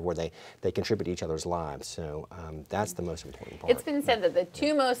hierarchy where they contribute to each other's lives. So that's the most important part. It's been said that the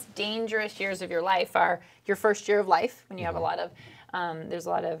 2 most dangerous years of your life are your first year of life, when you have a lot of there's a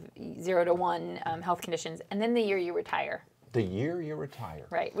lot of 0 to 1 health conditions, and then the year you retire. The year you retire.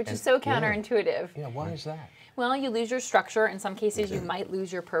 Right, which is so counterintuitive. Yeah, why is that? Well, you lose your structure. In some cases, you might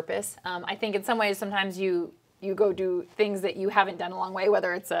lose your purpose. I think in some ways, sometimes you go do things that you haven't done a long way,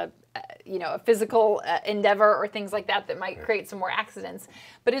 whether it's a physical endeavor or things like that might create some more accidents.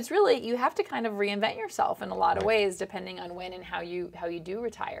 But it's really, you have to kind of reinvent yourself in a lot of ways, depending on when and how you do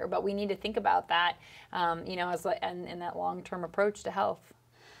retire. But we need to think about that, you know, in that long-term approach to health.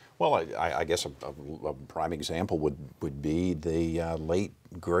 Well, I guess a prime example would be the late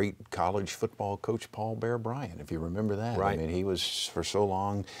great college football coach Paul Bear Bryant, if you remember that. Right. I mean, he was for so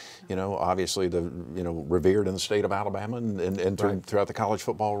long, you know, obviously revered in the state of Alabama and throughout the college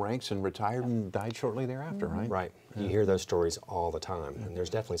football ranks, and retired and died shortly thereafter, right? Right. You hear those stories all the time, and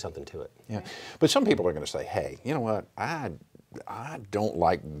there's definitely something to it. Yeah. But some people are going to say, hey, you know what, I don't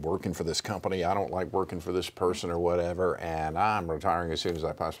like working for this company, I don't like working for this person or whatever, and I'm retiring as soon as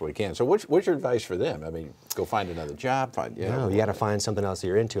I possibly can. So what's your advice for them? I mean, go find another job? You got to find something else that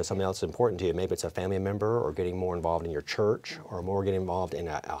you're into, something else important to you. Maybe it's a family member, or getting more involved in your church, or more getting involved in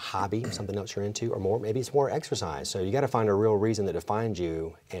a hobby, something else you're into, or maybe it's more exercise. So you got to find a real reason that defines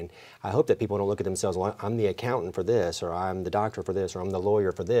you. And I hope that people don't look at themselves, well, I'm the accountant for this, or I'm the doctor for this, or I'm the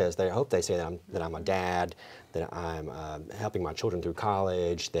lawyer for this. I hope they say that I'm a dad, that I'm helping my children through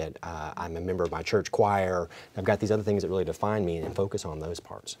college, that I'm a member of my church choir. I've got these other things that really define me, and focus on those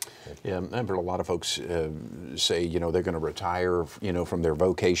parts. Yeah, I've heard a lot of folks say, you know, they're going to retire, you know, from their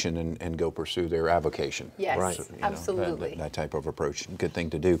vocation and go pursue their avocation. Yes, right? So, absolutely. That type of approach, good thing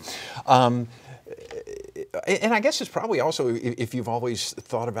to do. And I guess it's probably also if you've always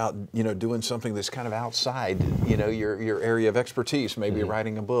thought about, you know, doing something that's kind of outside, you know, your area of expertise, maybe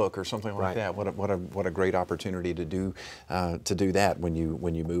writing a book or something like that. What a great opportunity to do that when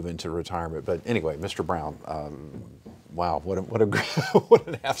you move into retirement. But anyway, Mr. Brown, wow, what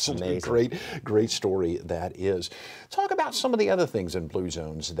an absolutely great story that is. Talk about some of the other things in Blue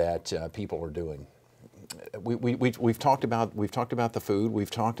Zones that people are doing. We've talked about the food.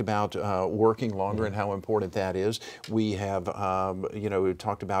 We've talked about working longer and how important that is. We have you know,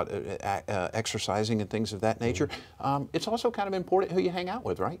 talked about exercising and things of that nature. It's also kind of important who you hang out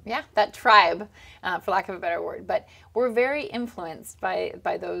with, right? Yeah, that tribe, for lack of a better word. But we're very influenced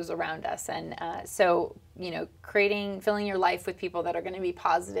by those around us, and so, you know, filling your life with people that are going to be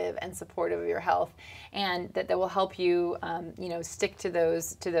positive and supportive of your health, and that will help you, you know, stick to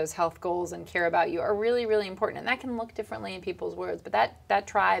those health goals and care about you are really, really important. And that can look differently in people's words, but that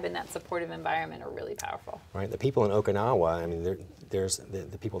tribe and that supportive environment are really powerful. Right. The people in Okinawa, I mean, there's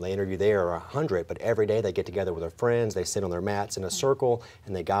the people they interview there are 100, but every day they get together with their friends, they sit on their mats in a circle,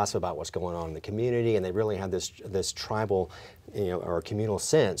 and they gossip about what's going on in the community, and they really have this tribal, you know, or communal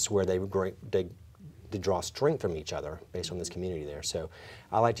sense where they draw strength from each other based on this community there. So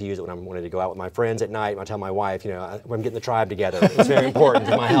I like to use it when I'm wanting to go out with my friends at night. I tell my wife, you know, when I'm getting the tribe together, it's very important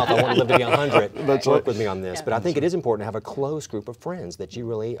to my health. I want to live to be 100. Work with me on this. But I think it is important to have a close group of friends that you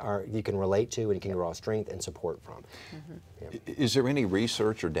really you can relate to and you can draw strength and support from. Is there any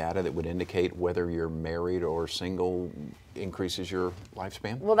research or data that would indicate whether you're married or single increases your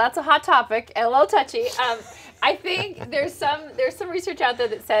lifespan? Well, that's a hot topic and a little touchy. I think there's some research out there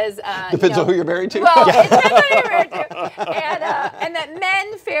that says depends on who you're married to. Well, it depends on who you're married to, and that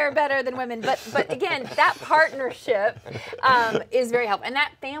men fare better than women. But again, that partnership is very helpful, and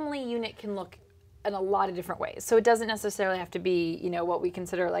that family unit can look in a lot of different ways. So it doesn't necessarily have to be, you know, what we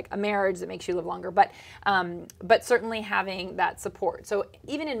consider like a marriage that makes you live longer, but certainly having that support. So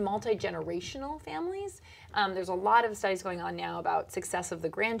even in multi-generational families, there's a lot of studies going on now about success of the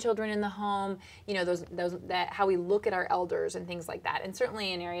grandchildren in the home, you know, how we look at our elders and things like that. And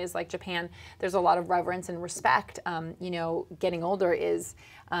certainly in areas like Japan, there's a lot of reverence and respect. You know, getting older is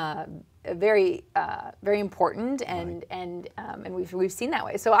very important, and we've seen that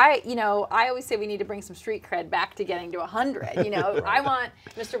way. So I always say we need to bring some street cred back to getting to 100. You know, I want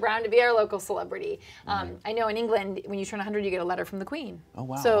Mr. Brown to be our local celebrity. I know in England, when you turn 100, you get a letter from the Queen. Oh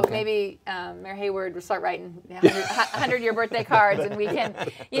wow! So maybe Mayor Hayward will start writing 100-year birthday cards, and we can,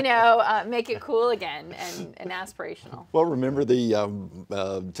 you know, make it cool again and aspirational. Well, remember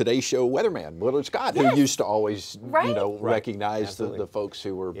the Today Show weatherman, Willard Scott, who used to always, you know, recognize the folks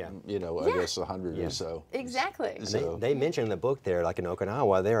who were, you know, I guess 100 or so. Exactly. So they mentioned in the book there, like in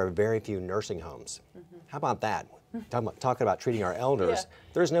Okinawa, there are very few nursing homes. How about that? Talking about treating our elders,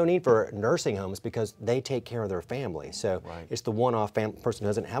 there's no need for nursing homes because they take care of their family. So it's the one-off person who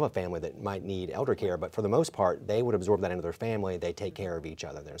doesn't have a family that might need elder care, but for the most part, they would absorb that into their family. They take care of each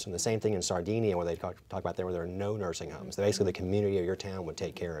other there. So the same thing in Sardinia, where they talk about there where there are no nursing homes. Basically, the community of your town would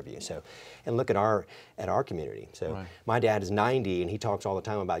take care of you. So, and look at our community. So my dad is 90, and he talks all the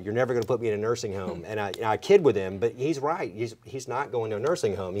time about you're never going to put me in a nursing home. And I kid with him, but he's right. He's not going to a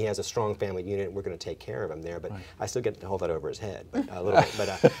nursing home. He has a strong family unit, and we're going to take care of him there. But I still get to hold that over his head, but a little bit.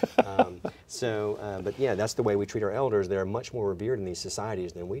 But yeah, that's the way we treat our elders. They're much more revered in these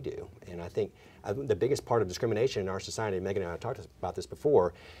societies than we do. And I think the biggest part of discrimination in our society, Meghan and I have talked about this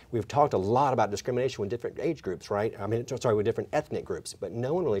before, we've talked a lot about discrimination with different age groups, right? I mean, sorry, with different ethnic groups, but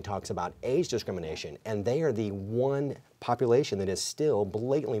no one really talks about age discrimination. And they are the one population that is still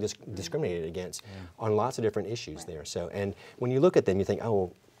blatantly discriminated against on lots of different issues there. So, and when you look at them, you think,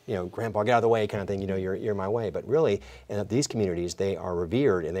 oh, you know, Grandpa, get out of the way, kind of thing. You know, you're my way. But really, in these communities, they are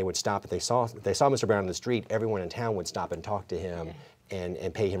revered, and they would stop if they saw Mr. Brown in the street. Everyone in town would stop and talk to him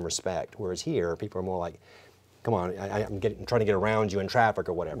and pay him respect. Whereas here, people are more like, come on, I'm trying to get around you in traffic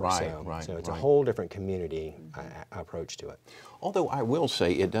or whatever. So it's a whole different community approach to it. Although I will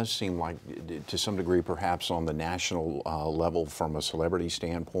say it does seem like, to some degree, perhaps on the national level, from a celebrity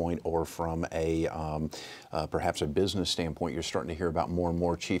standpoint or from a perhaps a business standpoint, you're starting to hear about more and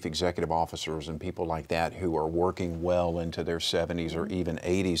more chief executive officers and people like that who are working well into their 70s or even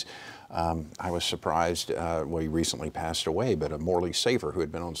 80s. I was surprised, well, he recently passed away, but Morley Safer, who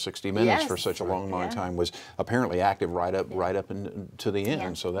had been on 60 Minutes for such a long time, was apparently active right up to the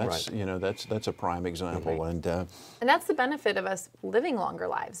end. So that's you know, that's a prime example. And that's the benefit of us living longer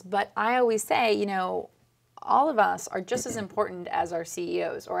lives. But I always say, you know, all of us are just as important as our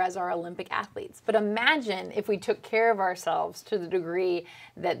CEOs or as our Olympic athletes. But imagine if we took care of ourselves to the degree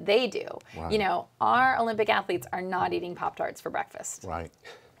that they do. You know, our Olympic athletes are not eating Pop-Tarts for breakfast.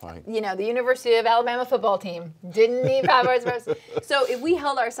 Right. You know, the University of Alabama football team didn't need 5 hours of rest. So if we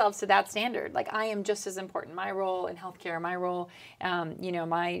held ourselves to that standard, like I am just as important, my role in healthcare, my role, you know,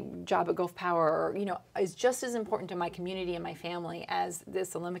 my job at Gulf Power, or, you know, is just as important to my community and my family as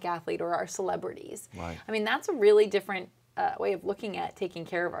this Olympic athlete or our celebrities. Right. I mean, that's a really different way of looking at taking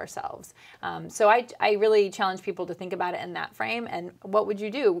care of ourselves. So I really challenge people to think about it in that frame. And what would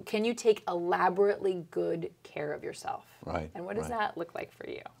you do? Can you take elaborately good care of yourself? Right. And what does that look like for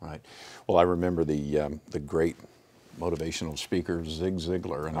you? Right. Well, I remember the great motivational speaker Zig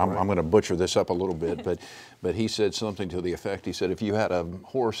Ziglar, and I'm going to butcher this up a little bit, but he said something to the effect. He said, if you had a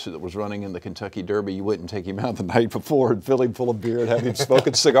horse that was running in the Kentucky Derby, you wouldn't take him out the night before and fill him full of beer and have him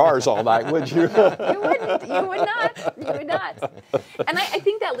smoking cigars all night, would you? You wouldn't. You would not. You would not. And I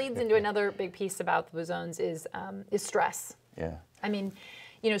think that leads into another big piece about the blue zones is stress. Yeah. I mean,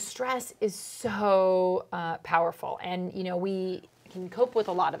 you know, stress is so powerful, and you know, we can cope with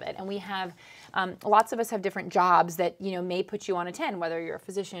a lot of it, and we have lots of us have different jobs that, you know, may put you on a 10, whether you're a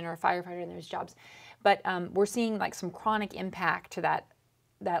physician or a firefighter, and there's jobs, but we're seeing like some chronic impact to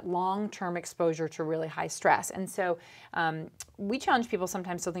that long-term exposure to really high stress. And so we challenge people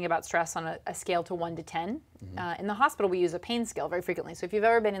sometimes to think about stress on a scale to 1 to 10. In the hospital, we use a pain scale very frequently. So if you've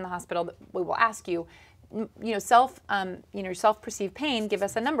ever been in the hospital, we will ask you, you know, self-perceived pain, give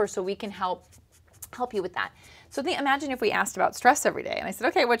us a number so we can help you with that. So imagine if we asked about stress every day, and I said,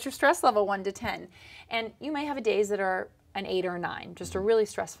 okay, what's your stress level 1 to 10? And you may have days that are an 8 or a 9, just a really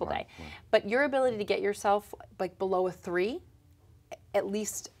stressful day. But your ability to get yourself like below a 3, at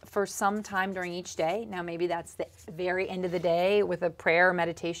least for some time during each day. Now maybe that's the very end of the day with a prayer or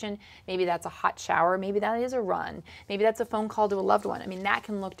meditation. Maybe that's a hot shower. Maybe that is a run. Maybe that's a phone call to a loved one. I mean, that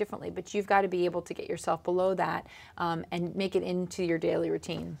can look differently, but you've got to be able to get yourself below that and make it into your daily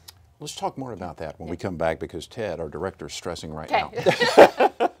routine. Let's talk more about that when we come back, because Ted, our director, is stressing right now.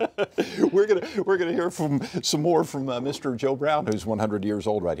 We're gonna hear some more from Mr. Joe Brown, who's 100 years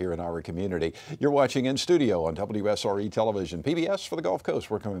old right here in our community. You're watching In Studio on WSRE Television, PBS for the Gulf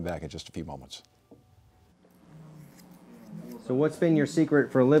Coast. We're coming back in just a few moments. So what's been your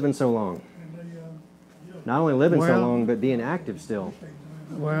secret for living so long? Not only living so long, but being active still.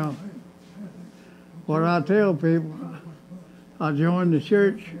 Well, what I tell people, I joined the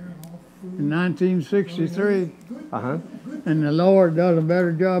church in 1963, and the Lord does a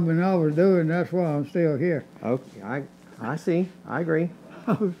better job than I was doing. That's why I'm still here. Okay, I see. I agree.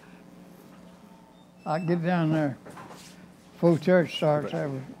 I get down there before church starts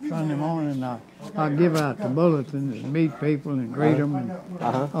every Sunday morning. I give out the bulletins and meet people and greet them and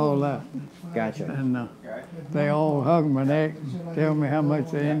all that. Gotcha. And they all hug my neck and tell me how much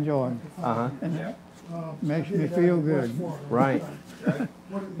they enjoy me. And it makes me feel good. Right.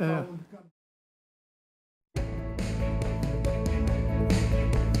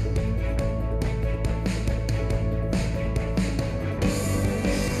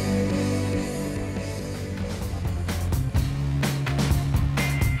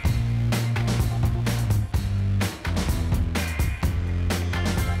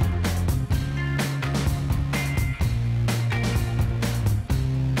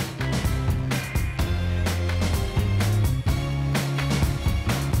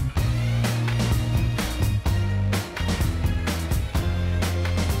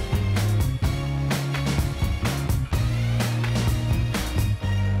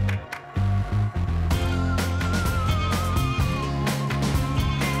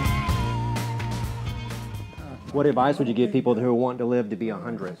 What advice would you give people who want to live to be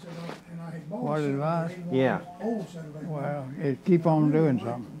 100? What advice? Yeah. Well, keep on doing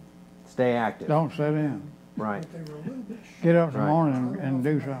something. Stay active. Don't sit in. Right. Get up in the morning and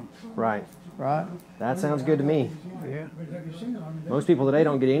do something. Right. Right? That sounds good to me. Yeah. Most people today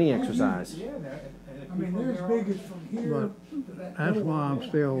don't get any exercise. I mean, they're as big as from here. But that's why I'm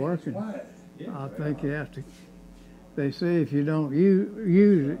still working. I think you have to. They say if you don't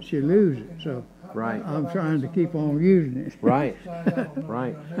use it, you lose it. So right. I'm trying to keep on using it. Right.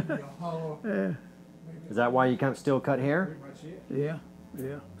 Right. Yeah. Is that why you can't still cut hair? Yeah.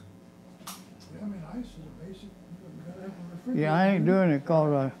 Yeah. I mean, ice is a basic. Yeah, I ain't doing it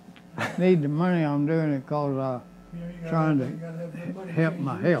because I need the money. I'm doing it because I'm trying to help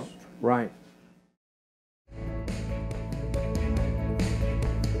my health. Right.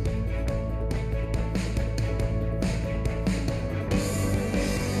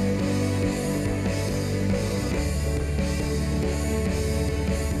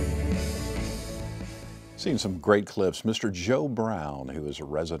 Seen some great clips. Mr. Joe Brown, who is a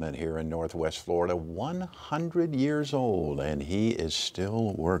resident here in Northwest Florida, 100 years old, and he is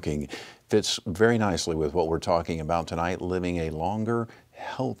still working. Fits very nicely with what we're talking about tonight, living a longer,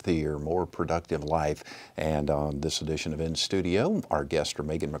 healthier, more productive life. And on this edition of inStudio, our guests are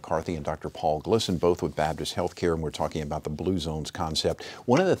Meghan McCarthy and Dr. Paul Glisson, both with Baptist Healthcare, and we're talking about the Blue Zones concept.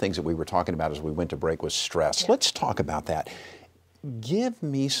 One of the things that we were talking about as we went to break was stress. Yeah. Let's talk about that. Give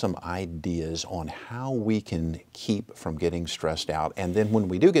me some ideas on how we can keep from getting stressed out, and then when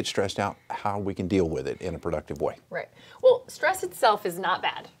we do get stressed out, how we can deal with it in a productive way. Right. Well, stress itself is not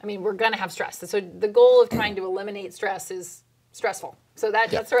bad. I mean, we're going to have stress. So the goal of trying to eliminate stress is stressful. So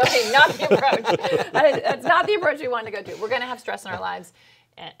that's really not the approach. That's not the approach we want to go to. We're going to have stress in our lives.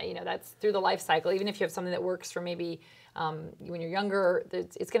 And, you know, that's through the life cycle. Even if you have something that works for maybe when you're younger,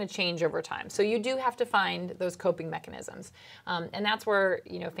 it's going to change over time. So you do have to find those coping mechanisms. And that's where,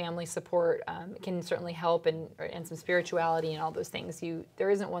 you know, family support can certainly help, and some spirituality and all those things. There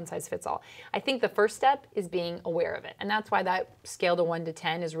isn't one size fits all. I think the first step is being aware of it. And that's why that scale to 1 to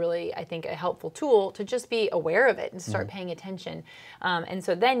 10 is really, I think, a helpful tool to just be aware of it and start paying attention. And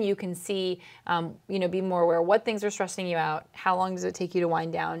so then you can see, you know, be more aware of what things are stressing you out. How long does it take you to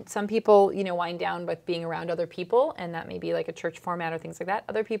wind down? Some people, you know, wind down by being around other people, and that may be like a church format or things like that.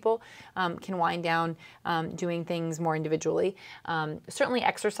 Other people can wind down doing things more individually. Certainly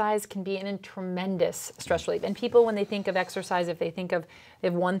exercise can be a tremendous stress relief. And people, when they think of exercise, if they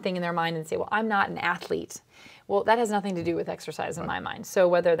have one thing in their mind and say, well, I'm not an athlete. Well, that has nothing to do with exercise in my mind. So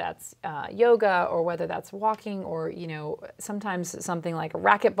whether that's yoga, or whether that's walking, or, you know, sometimes something like a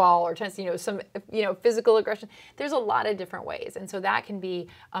racquetball or tennis, you know, some, you know, physical aggression, there's a lot of different ways. And so that can be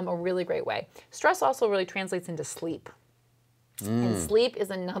a really great way. Stress also really translates into sleep. And sleep is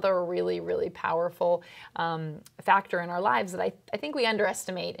another really, really powerful factor in our lives that I think we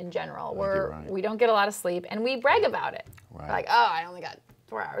underestimate in general. We don't get a lot of sleep, and we brag about it. Right. Like, oh, I only got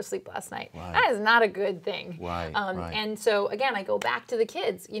 4 hours sleep last night. Right. That is not a good thing. Right. And so again, I go back to the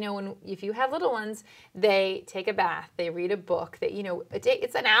kids. You know, if you have little ones, they take a bath, they read a book. That, you know,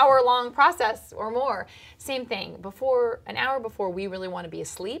 it's an hour-long process or more. Same thing. An hour before we really want to be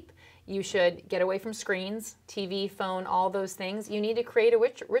asleep, you should get away from screens, TV, phone, all those things. You need to create a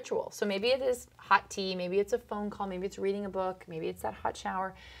ritual. So maybe it is hot tea, maybe it's a phone call, maybe it's reading a book, maybe it's that hot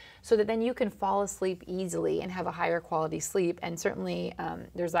shower, so that then you can fall asleep easily and have a higher quality sleep. And certainly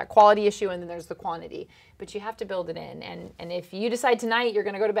there's that quality issue, and then there's the quantity. But you have to build it in. And if you decide tonight you're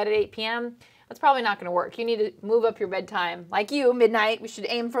going to go to bed at 8 p.m., that's probably not going to work. You need to move up your bedtime. Like you, midnight. We should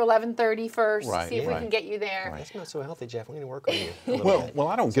aim for 11:30 first. Right, see if we can get you there. Right. That's not so healthy, Jeff. We need to work on you. Well,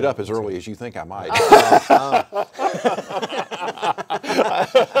 I don't get up as early as you think I might.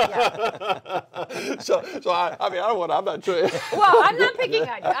 So I mean, I'm not sure. Well, I'm not picking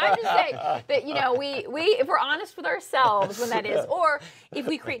on you. I'm just saying that, you know, we if we're honest with ourselves when that is, or if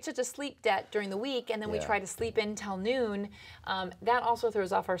we create such a sleep debt during the week and then we try to sleep in till noon, that also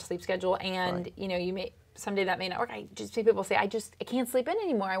throws off our sleep schedule. And you know, someday that may not work. I just see people say, I can't sleep in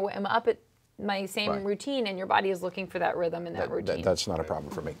anymore. I'm up at my same routine, and your body is looking for that rhythm and that routine. That's not a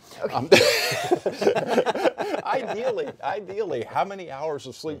problem for me. Okay. Ideally, how many hours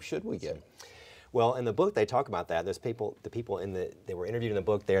of sleep should we get? Well, in the book they talk about that. There's the people that were interviewed in the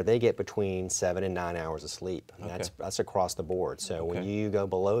book there, they get between 7 and 9 hours of sleep. And that's across the board. So when you go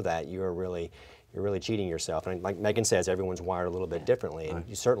below that, you're really cheating yourself. And like Meghan says, everyone's wired a little bit differently. And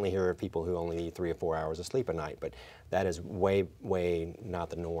you certainly hear of people who only need 3 or 4 hours of sleep a night, but that is way, way not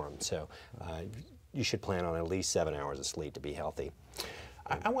the norm. So you should plan on at least 7 hours of sleep to be healthy.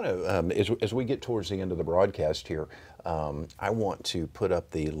 I want to, as we get towards the end of the broadcast here, I want to put up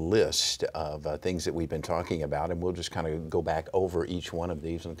the list of things that we've been talking about, and we'll just kind of go back over each one of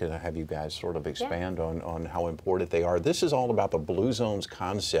these and kind of have you guys sort of expand on how important they are. This is all about the Blue Zones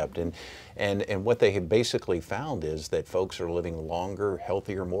concept, and what they have basically found is that folks are living longer,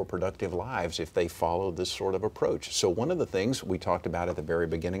 healthier, more productive lives if they follow this sort of approach. So one of the things we talked about at the very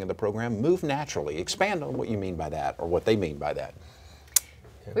beginning of the program, move naturally. Expand on what you mean by that, or what they mean by that.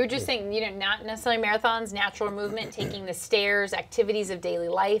 We were just saying, you know, not necessarily marathons, natural movement, taking the stairs, activities of daily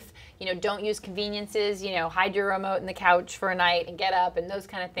life. You know, don't use conveniences, you know, hide your remote in the couch for a night and get up, and those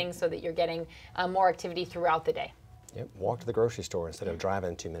kind of things, so that you're getting more activity throughout the day. Yep, walk to the grocery store instead of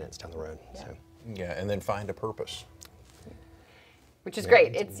driving 2 minutes down the road. Yeah, So. Yeah, and then find a purpose. Which is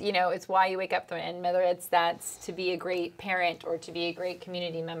great. It's, you know, it's why you wake up, and whether that's to be a great parent or to be a great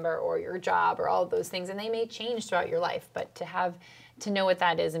community member or your job or all of those things, and they may change throughout your life, but to know what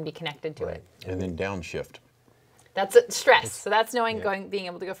that is and be connected to it. And then downshift. That's stress. So that's knowing being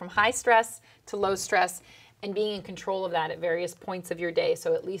able to go from high stress to low stress. and being in control of that at various points of your day.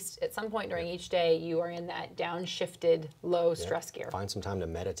 So at least at some point during each day, you are in that downshifted, low stress gear. Find some time to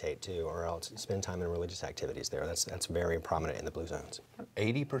meditate too, or else spend time in religious activities there. That's very prominent in the blue zones.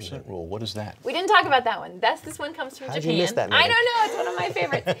 80% rule, what is that? We didn't talk about that one. This one comes from How'd Japan. you miss that, I Megan? don't know, it's one of my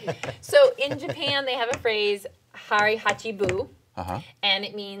favorites. So in Japan, they have a phrase, hari hachibu, and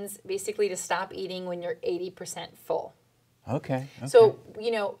it means basically to stop eating when you're 80% full. Okay. So,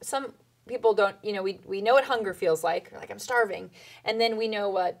 you know, some people don't, you know, we know what hunger feels like I'm starving, and then we know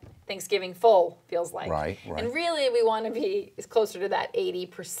what Thanksgiving full feels like. Right. And really we want to be closer to that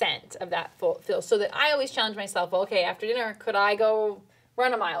 80% of that full feel, so that I always challenge myself, well, okay, after dinner, could I go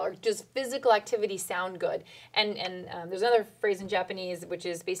run a mile, or does physical activity sound good? And there's another phrase in Japanese, which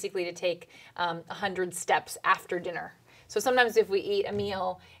is basically to take 100 steps after dinner. So sometimes if we eat a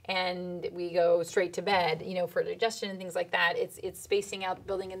meal and we go straight to bed, you know, for digestion and things like that, it's spacing out,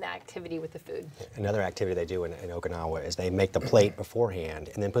 building in the activity with the food. Another activity they do in Okinawa is they make the plate beforehand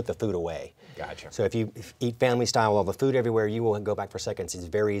and then put the food away. Gotcha. So if you eat family style, all the food everywhere, you will go back for seconds. It's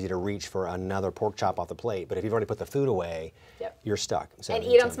very easy to reach for another pork chop off the plate, but if you've already put the food away, you're stuck. So and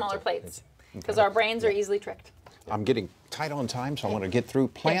eat on smaller plates, because our brains are easily tricked. I'm getting tight on time, so I want to get through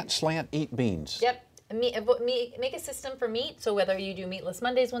plant, slant, eat beans. Yep. Make a system for meat. So whether you do meatless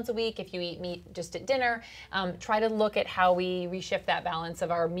Mondays once a week, if you eat meat just at dinner, try to look at how we reshift that balance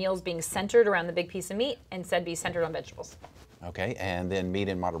of our meals being centered around the big piece of meat, instead be centered on vegetables. Okay, and then meat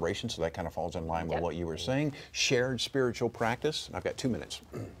in moderation, so that kind of falls in line with what you were saying. Shared spiritual practice. I've got 2 minutes.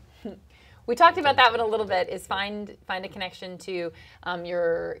 We talked about that one a little bit, is find a connection to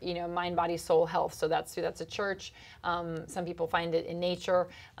your mind, body, soul health. So that's a church. Some people find it in nature,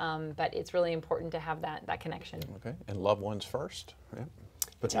 but it's really important to have that connection. Okay, and loved ones first. Yeah.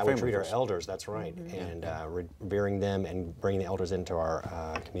 It's how we treat our elders, that's right, and revering them and bringing the elders into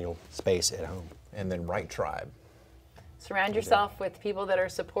our communal space at home. And then right tribe. Surround yourself with people that are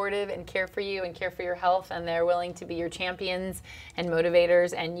supportive and care for you and care for your health, and they're willing to be your champions and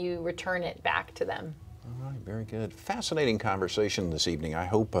motivators, and you return it back to them. All right, very good. Fascinating conversation this evening. I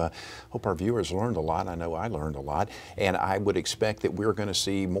hope our viewers learned a lot. I know I learned a lot, and I would expect that we're going to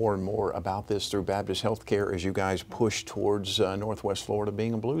see more and more about this through Baptist Healthcare as you guys push towards Northwest Florida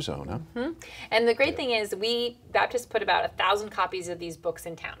being a blue zone, huh? And the great thing is, we Baptists put about 1,000 copies of these books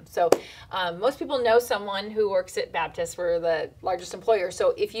in town. So most people know someone who works at Baptist. We're the largest employer.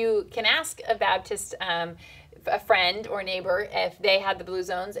 So if you can ask a Baptist a friend or neighbor if they had the blue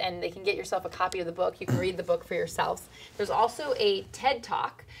zones, and they can get yourself a copy of the book. You can read the book for yourself. There's also a TED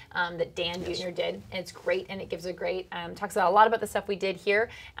Talk that Dan Buettner did, and it's great, and it gives a great, talks a lot about the stuff we did here,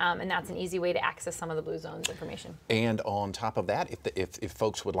 and that's an easy way to access some of the blue zones information. And on top of that, if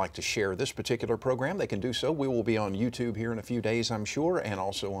folks would like to share this particular program, they can do so. We will be on YouTube here in a few days, I'm sure, and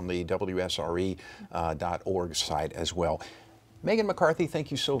also on the WSRE.org site as well. Meghan McCarthy, thank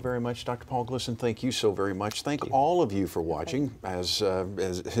you so very much. Dr. Paul Glisson, thank you so very much. Thank all of you for watching. As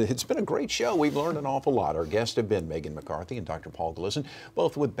it's been a great show. We've learned an awful lot. Our guests have been Meghan McCarthy and Dr. Paul Glisson,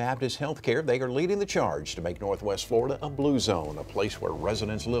 both with Baptist Healthcare. They are leading the charge to make Northwest Florida a blue zone, a place where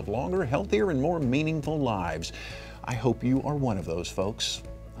residents live longer, healthier, and more meaningful lives. I hope you are one of those folks.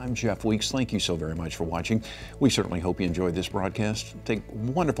 I'm Jeff Weeks. Thank you so very much for watching. We certainly hope you enjoyed this broadcast. Take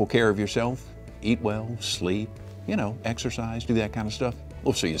wonderful care of yourself. Eat well, sleep, exercise, do that kind of stuff.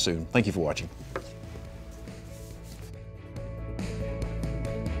 We'll see you soon. Thank you for watching.